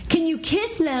cocaine? Can you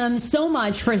kiss them so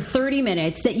much for 30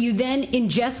 minutes that you then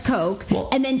ingest coke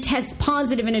and then test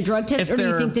positive in a drug test, or do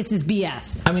you think this is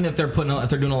BS? I mean, if they're doing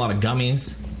a lot of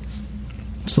gummies,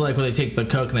 so like when they take the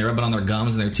coke and they rub it on their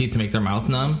gums and their teeth to make their mouth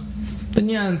numb, then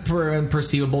yeah,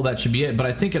 perceivable, that should be it. But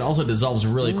I think it also dissolves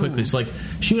really quickly. So like,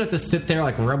 she would have to sit there,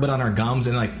 like, rub it on her gums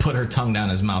and like put her tongue down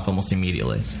his mouth almost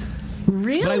immediately.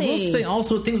 Really? But I will say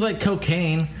also, things like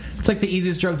cocaine, it's like the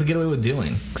easiest drug to get away with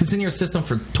doing. Because it's in your system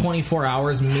for 24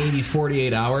 hours, maybe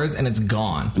 48 hours, and it's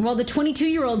gone. Well, the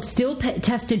 22-year-old still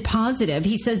tested positive.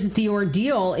 He says that the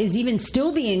ordeal is even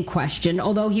still being questioned,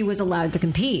 although he was allowed to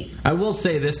compete. I will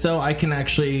say this, though. I can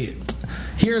actually...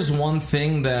 Here's one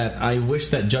thing that I wish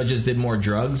that judges did more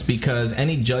drugs, because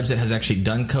any judge that has actually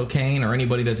done cocaine or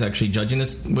anybody that's actually judging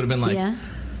this would have been like... Yeah.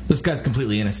 This guy's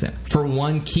completely innocent. For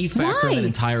one key factor in the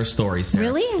entire story, Sarah.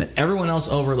 Really? That everyone else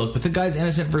overlooked. But the guy's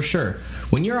innocent for sure.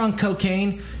 When you're on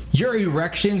cocaine, your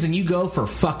erections, and you go for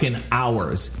fucking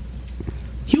hours.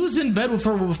 He was in bed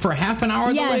for half an hour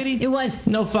with the lady? It was.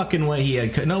 No fucking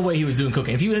way no way he was doing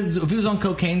cocaine. If he was on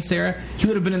cocaine, Sarah, he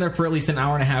would have been in there for at least an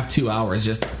hour and a half, 2 hours,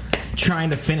 just trying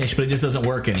to finish, but it just doesn't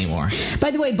work anymore.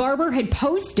 By the way, Barber had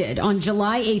posted on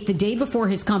July 8th, the day before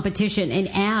his competition, an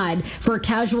ad for a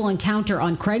casual encounter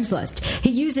on Craigslist.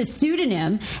 He used a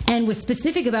pseudonym and was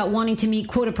specific about wanting to meet,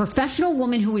 quote, a professional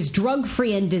woman who is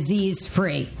drug-free and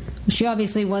disease-free. She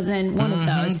obviously wasn't one of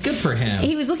those. Good for him.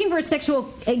 He was looking for a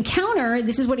sexual encounter.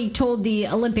 This is what he told the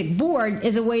Olympic board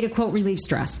as a way to, quote, relieve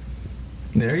stress.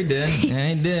 There he did. Yeah,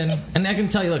 he did. And I can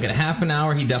tell you, look, at half an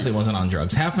hour, he definitely wasn't on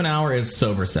drugs. Half an hour is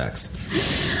sober sex.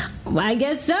 Well, I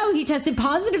guess so. He tested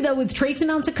positive, though, with trace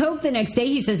amounts of coke the next day.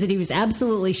 He says that he was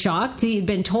absolutely shocked. He had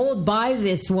been told by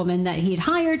this woman that he had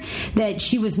hired that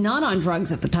she was not on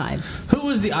drugs at the time. Who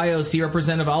was the IOC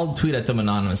representative? I'll tweet at them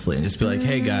anonymously and just be like,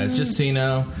 hey, guys, just so you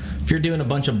know, if you're doing a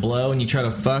bunch of blow and you try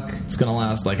to fuck, it's going to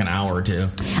last like an hour or two.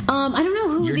 I don't know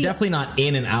who You're definitely not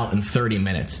in and out in 30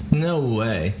 minutes. No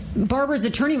way. Barber's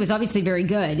attorney was obviously very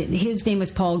good. His name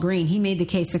was Paul Green. He made the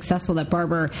case successful that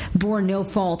Barber bore no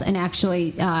fault and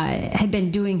actually had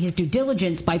been doing his due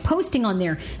diligence by posting on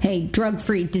there, hey,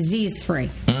 drug-free, disease-free.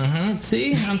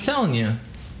 See? I'm telling you.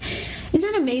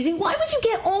 Isn't that amazing? Why would you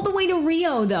get all the way to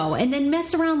Rio, though, and then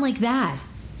mess around like that?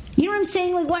 You know what I'm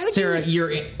saying? Like, why would Sarah,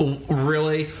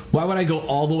 really? Why would I go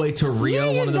all the way to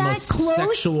Rio, one of the most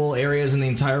sexual areas in the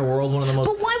entire world, one of the most...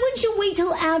 But why wouldn't you wait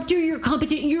till after your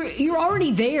competition? You're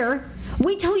already there.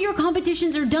 Wait till your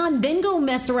competitions are done, then go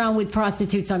mess around with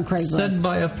prostitutes on Craigslist. Said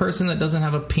by a person that doesn't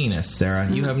have a penis, Sarah.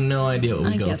 You have no idea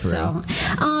what we go through. So.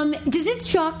 Does it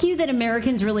shock you that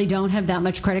Americans really don't have that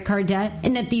much credit card debt?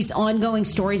 And that these ongoing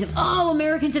stories of,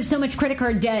 Americans have so much credit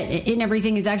card debt and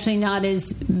everything is actually not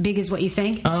as big as what you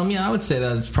think? Yeah, I would say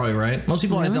that's probably right. Most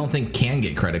people I don't think can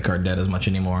get credit card debt as much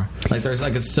anymore. Like,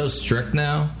 it's so strict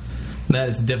now that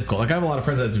it's difficult. Like, I have a lot of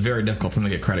friends that it's very difficult for them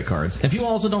to get credit cards. And people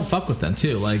also don't fuck with them,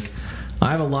 too. Like, I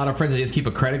have a lot of friends that just keep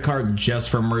a credit card just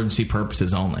for emergency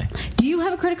purposes only. Do you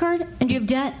have a credit card? And do you have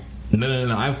debt?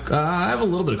 No. I have a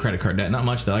little bit of credit card debt. Not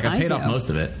much, though. Like, I paid off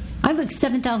most of it. I have like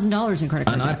 $7,000 in credit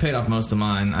card debt. I paid off most of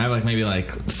mine. I have maybe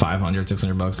 $500,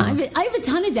 $600. I have a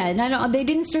ton of debt, and they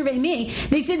didn't survey me.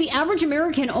 They said the average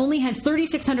American only has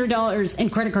 $3,600 in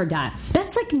credit card debt.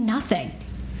 That's like nothing.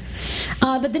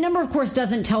 But the number, of course,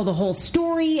 doesn't tell the whole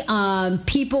story.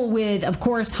 People with, of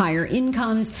course, higher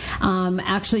incomes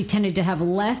actually tended to have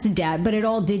less debt, but it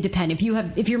all did depend. If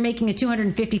you're making a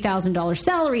 $250,000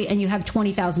 salary and you have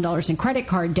 $20,000 in credit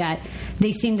card debt,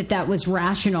 they seemed that was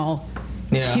rational.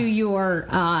 Yeah. To your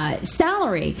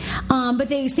salary. But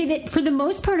they say that for the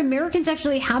most part, Americans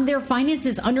actually have their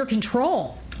finances under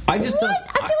control. I feel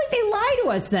like they lie to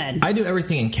us then. I do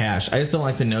everything in cash. I just don't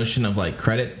like the notion of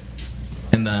credit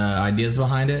and the ideas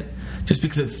behind it. Just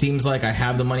because it seems like I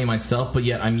have the money myself, but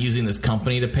yet I'm using this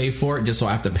company to pay for it, just so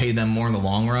I have to pay them more in the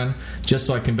long run, just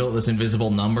so I can build this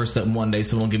invisible number so that one day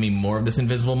someone will give me more of this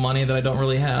invisible money that I don't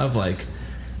really have.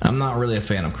 I'm not really a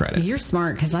fan of credit. You're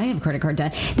smart, because I have credit card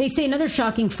debt. They say another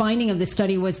shocking finding of the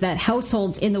study was that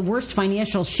households in the worst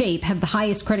financial shape have the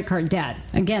highest credit card debt.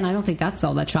 Again, I don't think that's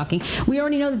all that shocking. We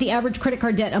already know that the average credit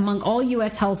card debt among all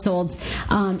U.S. households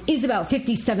is about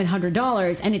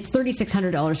 $5,700, and it's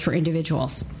 $3,600 for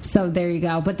individuals. So there you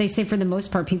go. But they say for the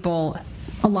most part,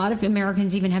 a lot of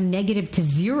Americans even have negative to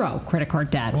zero credit card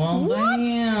debt. Well, what?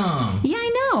 Damn. Yeah,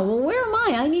 I know. Well, where am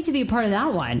I? I need to be a part of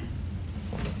that one.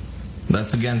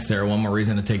 That's, again, Sarah, one more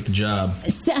reason to take the job.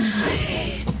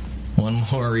 One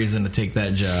more reason to take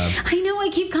that job. I know, I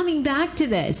keep coming back to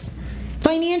this.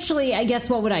 Financially, I guess,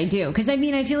 what would I do? Because, I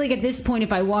feel like at this point,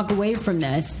 if I walk away from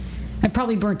this, I've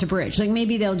probably burnt a bridge.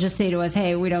 Maybe they'll just say to us,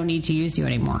 hey, we don't need to use you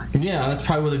anymore. Yeah, that's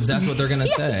probably exactly what they're going to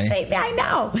say. I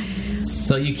know.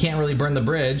 So you can't really burn the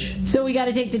bridge. So we got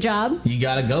to take the job? You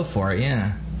got to go for it,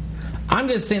 yeah. I'm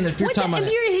just saying that if you're talking about...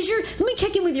 let me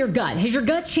check in with your gut. Has your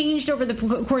gut changed over the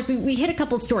course? We hit a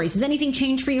couple stories. Has anything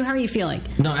changed for you? How are you feeling?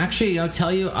 No, actually, I'll tell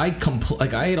you, I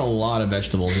ate a lot of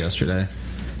vegetables yesterday.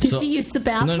 Did you use the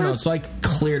bathroom? No. So I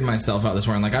cleared myself out this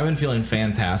morning. I've been feeling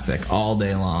fantastic all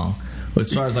day long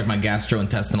as far as my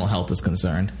gastrointestinal health is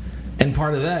concerned. And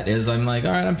part of that is I'm all right,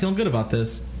 I'm feeling good about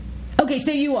this. Okay,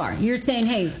 so you're saying,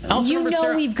 hey,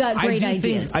 Sarah, we've got great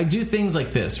ideas. I do things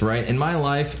like this, right? In my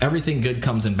life, everything good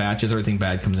comes in batches, everything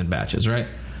bad comes in batches, right?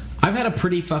 I've had a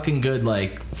pretty fucking good,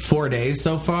 4 days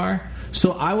so far.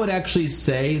 So I would actually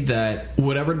say that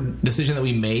whatever decision that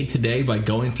we made today by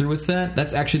going through with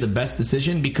that's actually the best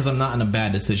decision because I'm not in a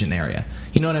bad decision area.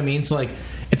 You know what I mean? So,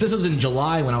 if this was in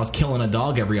July when I was killing a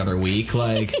dog every other week,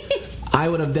 I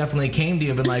would have definitely came to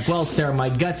you and been like, well, Sarah, my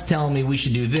gut's telling me we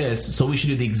should do this, so we should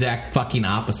do the exact fucking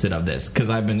opposite of this, because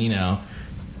I've been,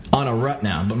 on a rut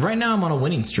now. But right now I'm on a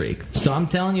winning streak. So I'm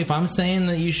telling you, if I'm saying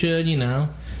that you should,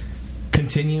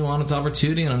 continue on its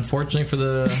opportunity, and unfortunately for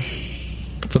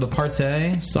the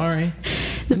partay, sorry.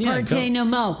 The partay no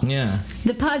mo. Yeah.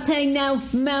 The partay no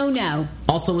mo no.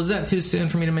 Also, was that too soon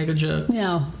for me to make a joke?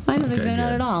 No, I don't think so,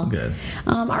 not at all. Good.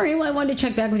 All right, well, I wanted to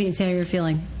check back with you and see how you're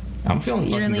feeling. I'm feeling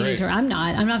You're fucking leaning great. I'm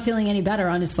not feeling any better,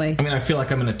 honestly. I mean, I feel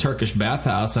like I'm in a Turkish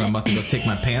bathhouse and I'm about to go take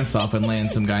my pants off and lay in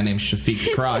some guy named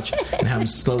Shafiq's crotch and have him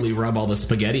slowly rub all the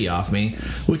spaghetti off me,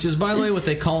 which is, by the way, what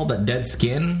they call that dead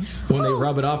skin. When they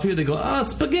rub it off you, they go,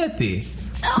 spaghetti.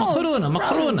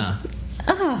 Macarona.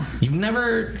 You've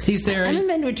never see Sarah? I haven't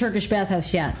been to a Turkish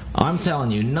bathhouse yet. I'm telling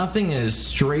you, nothing is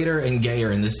straighter and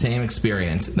gayer in the same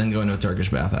experience than going to a Turkish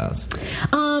bathhouse.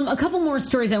 A couple more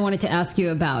stories I wanted to ask you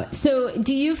about. So,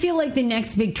 do you feel like the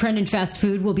next big trend in fast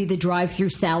food will be the drive-through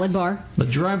salad bar? The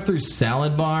drive-through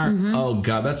salad bar? Mm-hmm. Oh,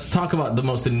 God. Let's talk about the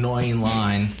most annoying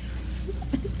line.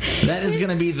 That is going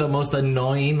to be the most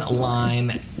annoying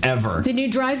line ever. The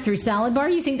new drive-through salad bar,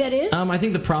 you think that is? I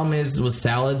think the problem is with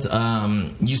salads,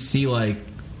 you see, like,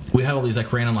 we have all these,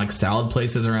 like, random, like, salad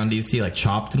places around DC, like,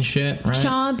 Chopped and shit, right?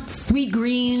 Chopped, Sweet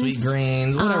Greens. Whatever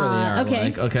they are. Okay.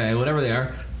 Like, okay, whatever they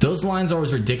are. Those lines are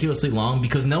always ridiculously long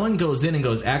because no one goes in and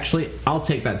goes, actually, I'll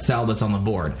take that salad that's on the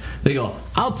board. They go,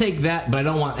 I'll take that, but I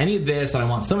don't want any of this, and I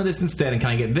want some of this instead, and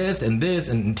can I get this,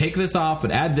 and take this off,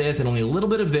 but add this, and only a little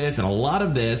bit of this, and a lot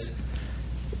of this.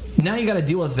 Now you got to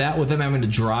deal with that, with them having to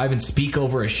drive and speak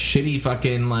over a shitty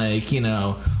fucking, like, you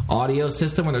know, audio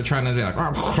system where they're trying to be like,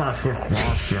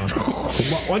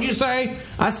 what'd you say?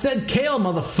 I said kale,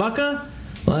 motherfucker.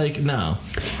 Like, no.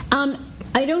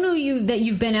 I don't know that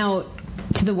you've been out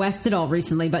to the West at all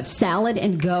recently, but Salad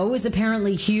and Go is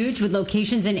apparently huge with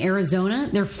locations in Arizona.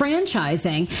 They're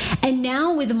franchising, and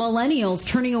now with millennials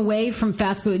turning away from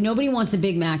fast food, nobody wants a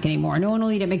Big Mac anymore. No one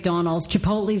will eat at McDonald's.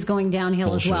 Chipotle's going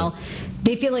downhill as well.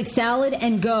 They feel like Salad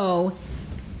and Go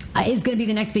is going to be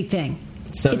the next big thing.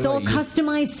 So it's all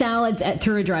customized salads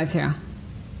through a drive-thru.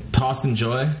 Toss and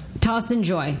joy. Toss and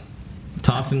joy.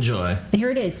 Toss and joy. Here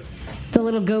it is. The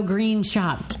little Go Green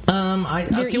shop.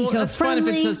 Okay, well, that's fine if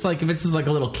it's just like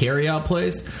a little carry-out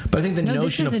place. But I think the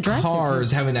notion of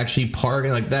cars having to actually park,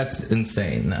 like, that's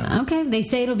insane. No. Okay, they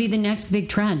say it'll be the next big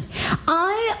trend.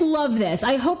 I love this.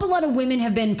 I hope a lot of women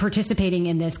have been participating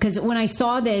in this, because when I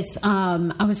saw this,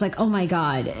 I was like, oh my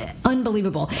God,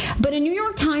 unbelievable. But a New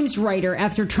York Times writer,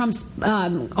 after Trump's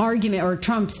argument or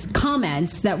Trump's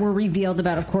comments that were revealed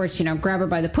about, of course, grab her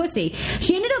by the pussy,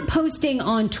 she ended up posting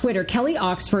on Twitter, Kelly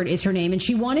Oxford is her name, and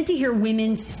she wanted to hear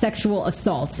women's sexual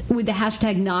assaults with the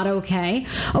hashtag not okay.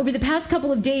 Over the past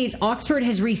couple of days, Oxford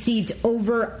has received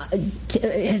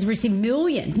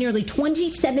millions. Nearly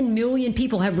 27 million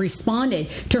people have responded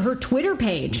to her Twitter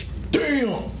page.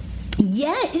 Damn.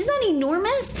 Yeah, isn't that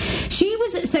enormous? She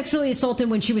was sexually assaulted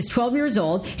when she was 12 years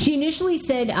old. She initially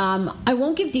said, I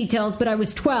won't give details, but I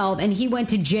was 12 and he went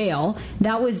to jail.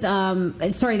 That was,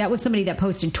 that was somebody that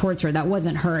posted towards her. That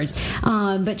wasn't hers.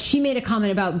 But she made a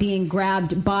comment about being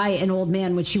grabbed by an old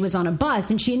man when she was on a bus.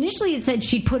 And she initially had said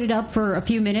she'd put it up for a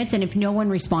few minutes, and if no one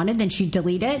responded, then she'd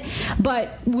delete it.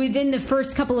 But within the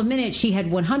first couple of minutes, she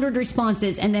had 100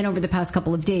 responses. And then over the past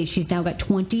couple of days, she's now got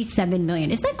 27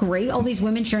 million. Isn't that great? All these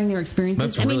women sharing their experiences.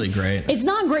 That's really great. It's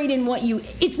not great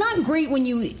it's not great when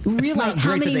you realize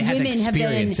how many women have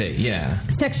been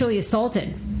sexually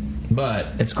assaulted. But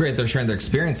it's great they're sharing their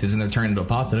experiences and they're turning into a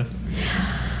positive.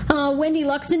 Wendy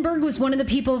Luxembourg was one of the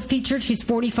people featured. She's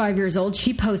 45 years old.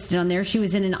 She posted on there. She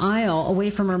was in an aisle away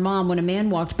from her mom when a man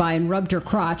walked by and rubbed her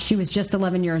crotch. She was just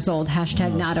 11 years old.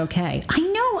 Hashtag not okay. I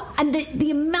know. And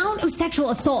the amount of sexual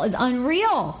assault is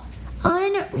unreal.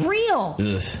 Unreal.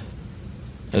 Ugh.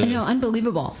 I know,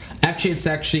 unbelievable. Actually,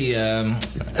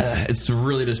 it's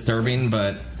really disturbing,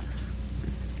 but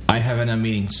I have ended up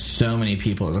meeting so many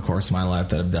people over the course of my life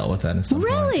that have dealt with that in some point.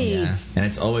 Really? Yeah. And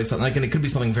it's always something, like, and it could be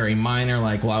something very minor,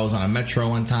 like, well, I was on a metro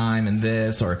one time and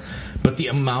this, but the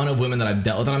amount of women that I've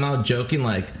dealt with, and I'm not joking,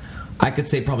 like, I could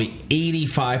say probably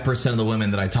 85% of the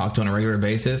women that I talk to on a regular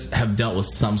basis have dealt with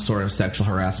some sort of sexual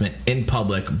harassment in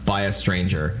public by a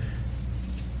stranger.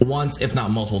 Once, if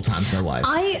not multiple times in their life.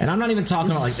 And I'm not even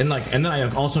talking about, and then I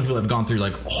also know people that have gone through,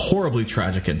 like, horribly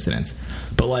tragic incidents.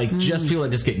 But, like, just people that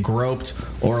just get groped,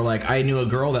 or, like, I knew a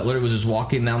girl that literally was just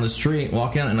walking down the street,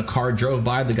 and a car drove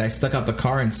by, the guy stuck out the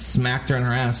car and smacked her in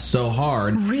her ass so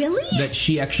hard. Really? That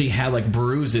she actually had, like,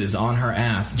 bruises on her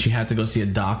ass, and she had to go see a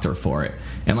doctor for it.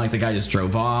 And, like, the guy just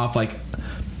drove off. Like,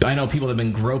 I know people that have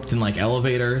been groped in, like,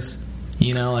 elevators.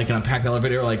 Like in a packed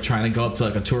elevator, like trying to go up to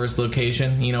like a tourist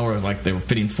location, where like they were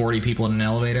fitting 40 people in an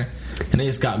elevator, and they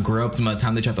just got groped. And by the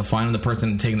time they tried to find them, the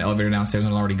person taking the elevator downstairs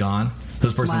was already gone.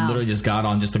 This person literally just got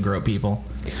on just to grope people.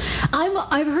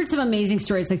 I've heard some amazing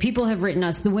stories. Like, people have written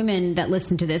us, the women that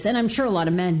listen to this, and I'm sure a lot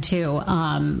of men too,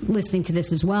 listening to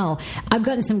this as well. I've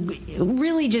gotten some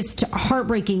really just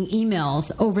heartbreaking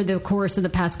emails over the course of the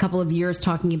past couple of years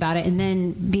talking about it, and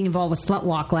then being involved with Slut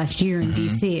Walk last year in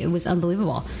DC. It was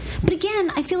unbelievable. But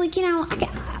again, I feel like,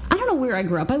 I don't know where I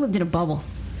grew up. I lived in a bubble.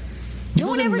 You No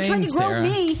one live in ever tried Maine, to grow Sarah.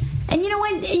 me. And you know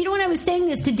what? I was saying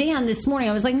this to Dan this morning.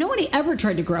 I was like, nobody ever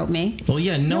tried to grow me. Well,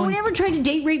 yeah, No one ever tried to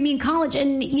date rape me in college.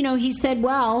 And, he said,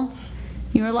 well,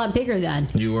 you were a lot bigger then.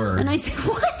 You were. And I said,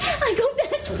 what? I go,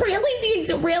 that's really?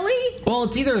 Well,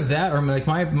 it's either that or like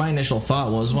my initial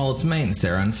thought was, well, it's Maine,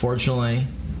 Sarah. Unfortunately,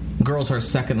 girls are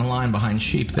second in line behind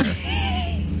sheep there.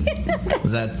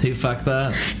 Was that too fucked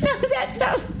up? No, that's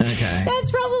not. Okay.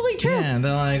 That's probably true. Yeah,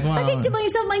 they're like, well. I think to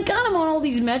myself, my God, I'm on all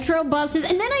these metro buses.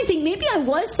 And then I think maybe I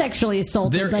was sexually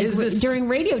assaulted during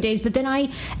radio days. But then I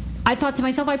thought to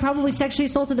myself, I probably sexually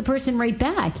assaulted the person right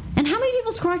back. And how many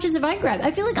people's crotches have I grabbed?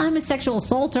 I feel like I'm a sexual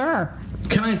assaulter.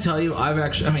 Can I tell you,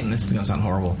 this is going to sound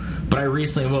horrible, but I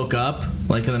recently woke up,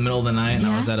 like, in the middle of the night, and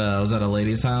I was at a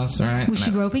lady's house, right? Was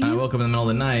she groping you? I woke up in the middle of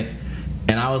the night,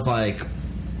 and I was, like,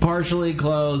 partially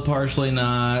clothed, partially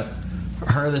not,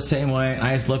 her the same way, and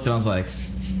I just looked and I was like,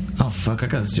 oh, fuck, I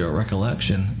got zero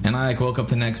recollection. And I, like, woke up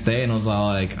the next day and was all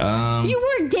like,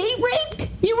 You were date raped?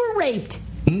 You were raped.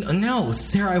 No,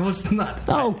 Sarah, I was not.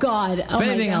 Oh, God. If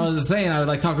anything, I was saying, I would,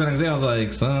 like, talk the next day, I was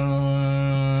like, so.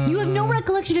 You have no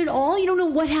recollection at all? You don't know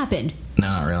what happened? No,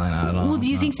 not really, not at all. Well, do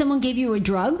you think someone gave you a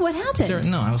drug? What happened? Sarah,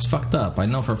 no, I was fucked up. I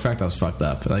know for a fact I was fucked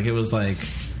up. Like, it was like,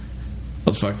 I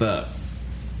was fucked up.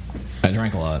 I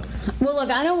drank a lot. Well, look,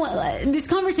 I don't want... This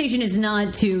conversation is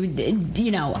not to,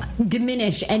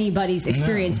 diminish anybody's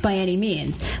experience by any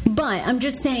means. But I'm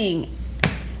just saying,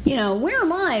 where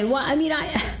am I? Well,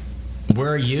 Where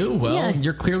are you? Well,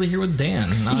 you're clearly here with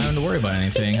Dan. Not having to worry about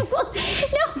anything. Well,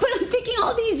 no, but I'm thinking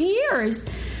all these years.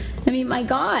 I mean, my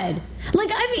God.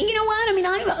 Like, you know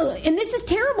what? And this is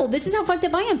terrible. This is how fucked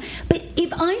up I am. But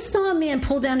if I saw a man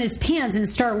pull down his pants and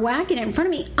start whacking it in front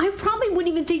of me, I probably wouldn't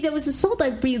even think that was assault.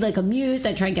 I'd be, like, amused.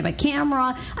 I'd try and get my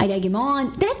camera. I'd egg him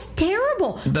on. That's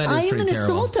terrible. I am an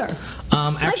assaulter.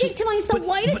 I think to myself,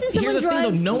 why doesn't someone drive? Here's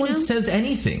the thing, though. No one says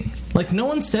anything. Like, no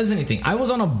one says anything. I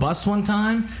was on a bus one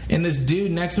time, and this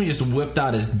dude next to me just whipped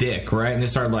out his dick, right? And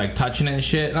just started, like, touching it and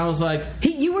shit. And I was like...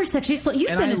 You were sexually assaulted.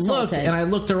 You've been assaulted. And I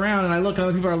looked around, and I look, and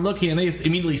other people are looking, and they just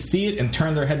immediately see it and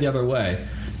turn their head the other way.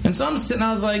 And so I'm sitting,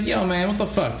 I was like, yo, man, what the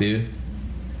fuck, dude?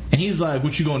 And he's like,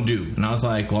 what you gonna do? And I was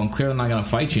like, well, I'm clearly not gonna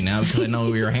fight you now because I know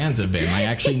where your hands have been. I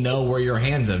actually know where your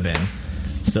hands have been.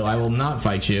 So I will not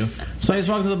fight you. So I just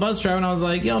walked to the bus driver and I was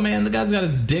like, yo, man, the guy's got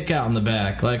his dick out in the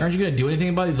back. Like, aren't you going to do anything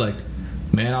about it? He's like,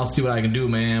 man, I'll see what I can do,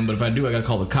 man. But if I do, I got to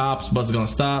call the cops. Bus is going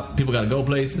to stop. People got to go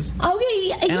places.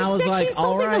 Okay, and I was like,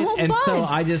 all right. The whole and bus. So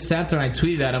I just sat there and I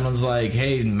tweeted at him and was like,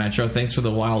 hey, Metro, thanks for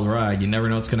the wild ride. You never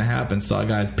know what's going to happen. Saw a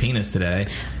guy's penis today.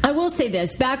 I will say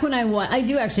this. Back when I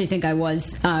do actually think I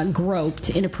was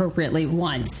groped inappropriately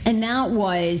once. And that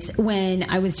was when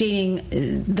I was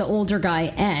dating the older guy,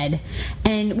 Ed.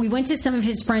 And we went to some of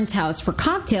his friend's house for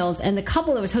cocktails. And the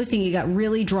couple that was hosting it got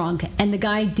really drunk. And the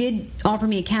guy did offer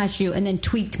me a cashew and then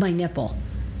tweaked my nipple.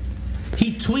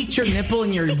 He tweaked your nipple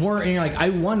and you're like, I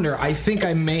wonder, I think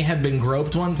I may have been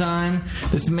groped one time.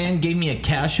 This man gave me a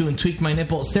cashew and tweaked my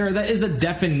nipple. Sarah, that is the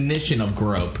definition of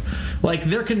grope. Like,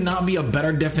 there cannot be a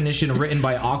better definition written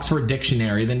by Oxford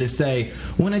Dictionary than to say,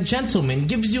 when a gentleman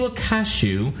gives you a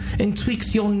cashew and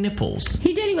tweaks your nipples.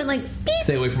 He did, he went like, beep.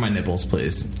 Stay away from my nipples,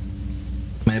 please.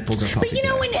 My nipples are puffy. But you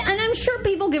know, and I'm sure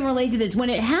people can relate to this. When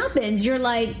it happens, you're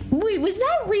like, wait, was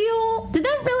that real? Did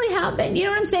that really happen? You know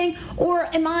what I'm saying? Or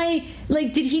am I,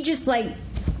 like, did he just, like,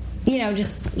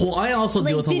 just... Well, I also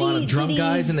deal with a lot of drunk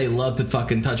guys, and they love to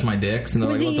fucking touch my dicks, and they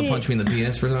love to punch me in the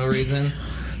penis for no reason.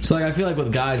 So, like, I feel like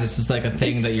with guys, it's just, like, a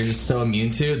thing that you're just so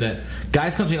immune to that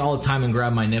guys come to me all the time and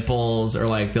grab my nipples, or,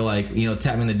 like, they'll, like,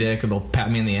 tap me in the dick, or they'll pat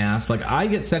me in the ass. Like, I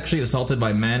get sexually assaulted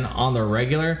by men on the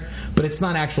regular, but it's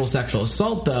not actual sexual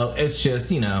assault, though. It's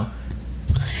just,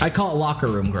 I call it locker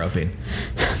room groping.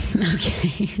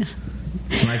 Okay.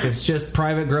 Like, it's just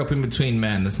private groping between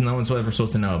men. That's no one's ever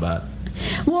supposed to know about.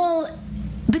 Well...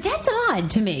 But that's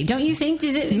odd to me, don't you think?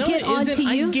 Does it get odd to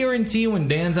you? I guarantee you when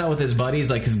Dan's out with his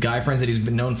buddies, like his guy friends that he's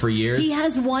been known for years. He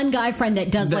has one guy friend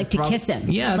that does like to kiss him.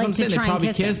 Yeah, like I'm saying. They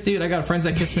probably kiss, dude. I got friends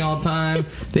that kiss me all the time.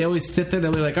 They always sit there.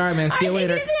 They'll be like, all right, man, see you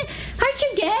later. Aren't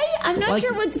you gay? I'm not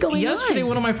sure what's going on. Yesterday,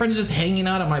 one of my friends was just hanging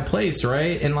out at my place,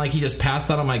 right? And like he just passed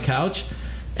out on my couch.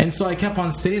 And so I kept on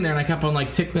sitting there and I kept on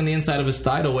like tickling the inside of his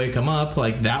thigh to wake him up.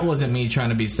 Like that wasn't me trying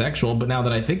to be sexual. But now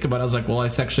that I think about it, I was like, well, I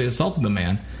sexually assaulted the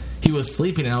man. He was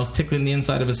sleeping and I was tickling the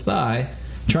inside of his thigh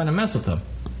trying to mess with him.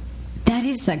 That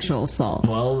is sexual assault.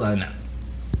 Well, then,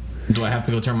 do I have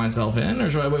to go turn myself in or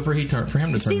should I wait for him to turn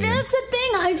me in? See, that's the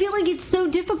thing. I feel like it's so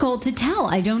difficult to tell.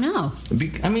 I don't know.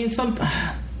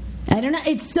 I don't know.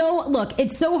 It's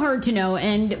so hard to know.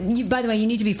 And by the way, you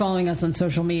need to be following us on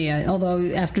social media.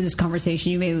 Although after this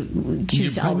conversation, you may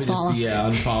choose to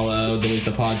unfollow. Unfollow, delete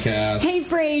the podcast. Hey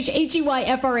Frase,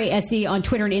 HEYFRASE on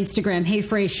Twitter and Instagram. Hey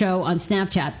Frase Show on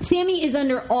Snapchat. Sammy is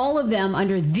under all of them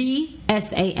under the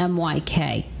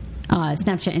SAMYK.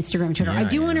 Snapchat, Instagram, Twitter. I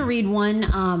do want to read one.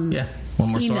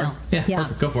 One more email. story? Yeah,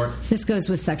 perfect. Go for it. This goes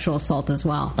with sexual assault as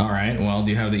well. All right. Well, do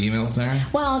you have the emails there?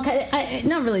 Well,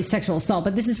 not really sexual assault,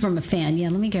 but this is from a fan. Yeah,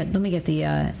 let me get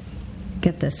the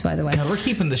get this, by the way. God, we're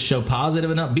keeping this show positive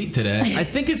and upbeat today. I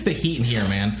think it's the heat in here,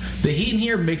 man. The heat in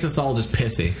here makes us all just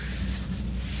pissy.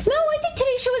 No, I think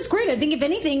today's show is great. I think, if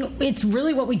anything, it's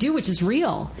really what we do, which is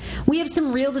real. We have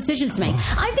some real decisions to make.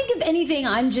 I think, if anything,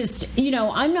 I'm just,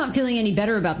 I'm not feeling any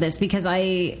better about this because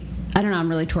I don't know, I'm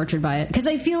really tortured by it. Because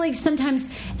I feel like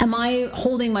sometimes, am I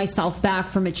holding myself back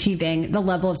from achieving the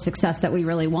level of success that we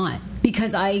really want?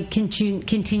 Because I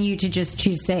continue to just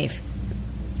choose safe.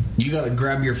 You got to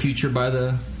grab your future by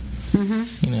the,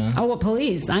 Oh, well,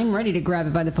 please. I'm ready to grab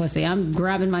it by the pussy. I'm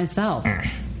grabbing myself.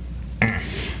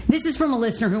 This is from a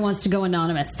listener who wants to go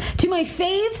anonymous. To my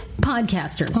fave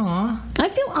podcasters, I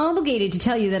feel obligated to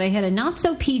tell you that I had a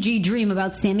not-so-PG dream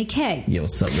about Samy K. Yo,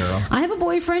 what's up, girl? I have a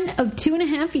boyfriend of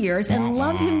 2.5 years and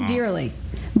love him dearly.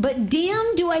 But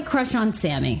damn, do I crush on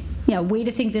Sammy. Yeah, way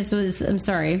to think this was... I'm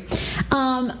sorry.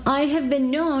 I have been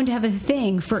known to have a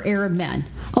thing for Arab men,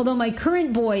 although my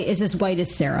current boy is as white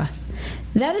as Sarah.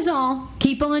 That is all.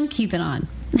 Keep on keeping on.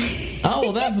 Oh,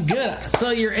 well, that's good. So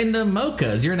you're into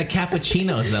mochas. You're into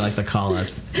cappuccinos, as I like to call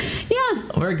us. Yeah.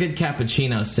 We're a good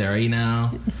cappuccino, Sarah,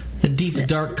 A deep,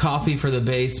 dark coffee for the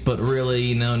base, but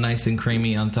really, nice and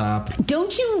creamy on top.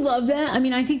 Don't you love that? I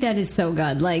mean, I think that is so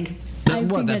good. Like...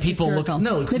 that people hysterical. look...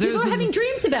 No, people are having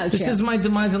dreams about you. This is my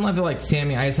demise in life. They're like,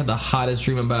 Sammy, I just had the hottest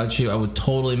dream about you. I would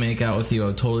totally make out with you. I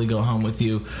would totally go home with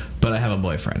you, but I have a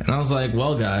boyfriend. And I was like,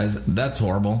 well, guys, that's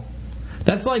horrible.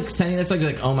 That's like saying,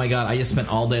 oh my God, I just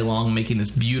spent all day long making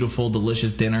this beautiful,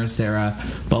 delicious dinner, Sarah,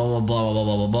 blah, blah, blah, blah,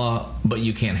 blah, blah, blah, but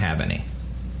you can't have any.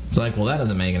 It's like, well, that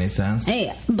doesn't make any sense.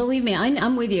 Hey, believe me,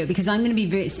 I'm with you because I'm going to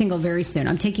be single very soon.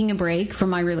 I'm taking a break from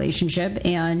my relationship,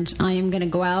 and I am going to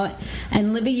go out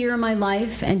and live a year of my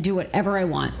life and do whatever I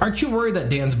want. Aren't you worried that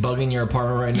Dan's bugging your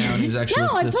apartment right now? And he's actually No,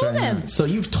 I've told him. So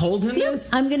you've told him this?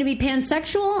 I'm going to be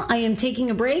pansexual. I am taking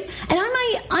a break, and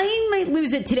I might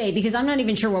lose it today because I'm not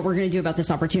even sure what we're going to do about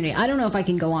this opportunity. I don't know if I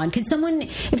can go on. If someone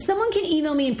can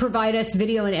email me and provide us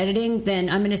video and editing, then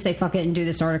I'm going to say fuck it and do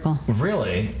this article.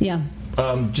 Really? Yeah.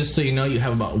 Just so you know, you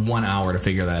have about 1 hour to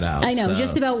figure that out. I know,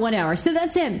 just about 1 hour. So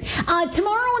that's it.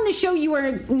 Tomorrow on the show, you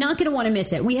are not going to want to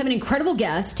miss it. We have an incredible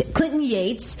guest, Clinton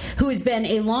Yates, who has been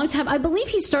a long time... I believe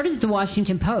he started at the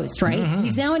Washington Post, right? Mm-hmm.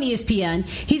 He's now on ESPN.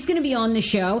 He's going to be on the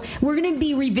show. We're going to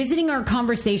be revisiting our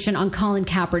conversation on Colin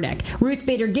Kaepernick. Ruth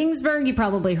Bader Ginsburg, you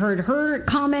probably heard her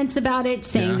comments about it,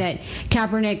 saying that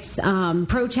Kaepernick's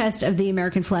protest of the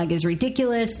American flag is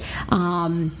ridiculous.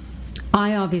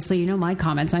 I obviously, my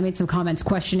comments. I made some comments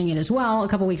questioning it as well a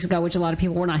couple weeks ago, which a lot of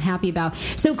people were not happy about.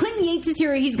 So Clinton Yates is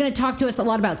here. He's going to talk to us a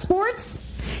lot about sports.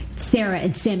 Sarah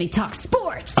and Sammy talk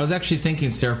sports. I was actually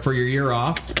thinking, Sarah, for your year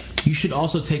off, you should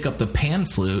also take up the pan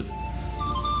flute.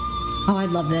 Oh, I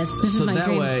love this. This is my dream.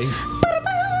 So that way,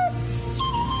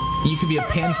 you could be a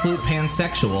pan flute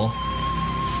pansexual.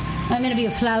 I'm going to be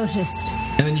a flautist.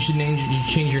 And then you should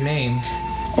change your name.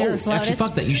 Sarah Flautist. Actually,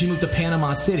 fuck that. You should move to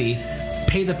Panama City.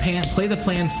 Play the pan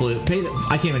flute.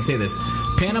 I can't even say this.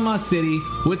 Panama City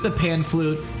with the pan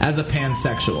flute as a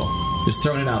pansexual. Just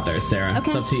throwing it out there, Sarah. Okay.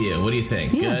 It's up to you. What do you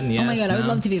think? Yeah. Good? Yes? Oh my God, no? I would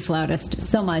love to be a flautist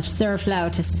so much. Sarah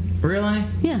Flautist. Really?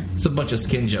 Yeah. It's a bunch of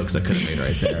skin jokes I could have made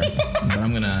right there. But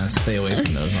I'm going to stay away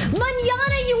from those ones.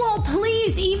 Manana, you all,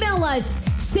 please email us.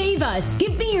 Save us.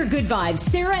 Give me your good vibes.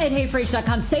 Sarah at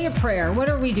heyfrase.com. Say a prayer. What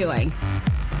are we doing?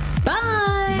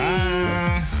 Bye. Bye.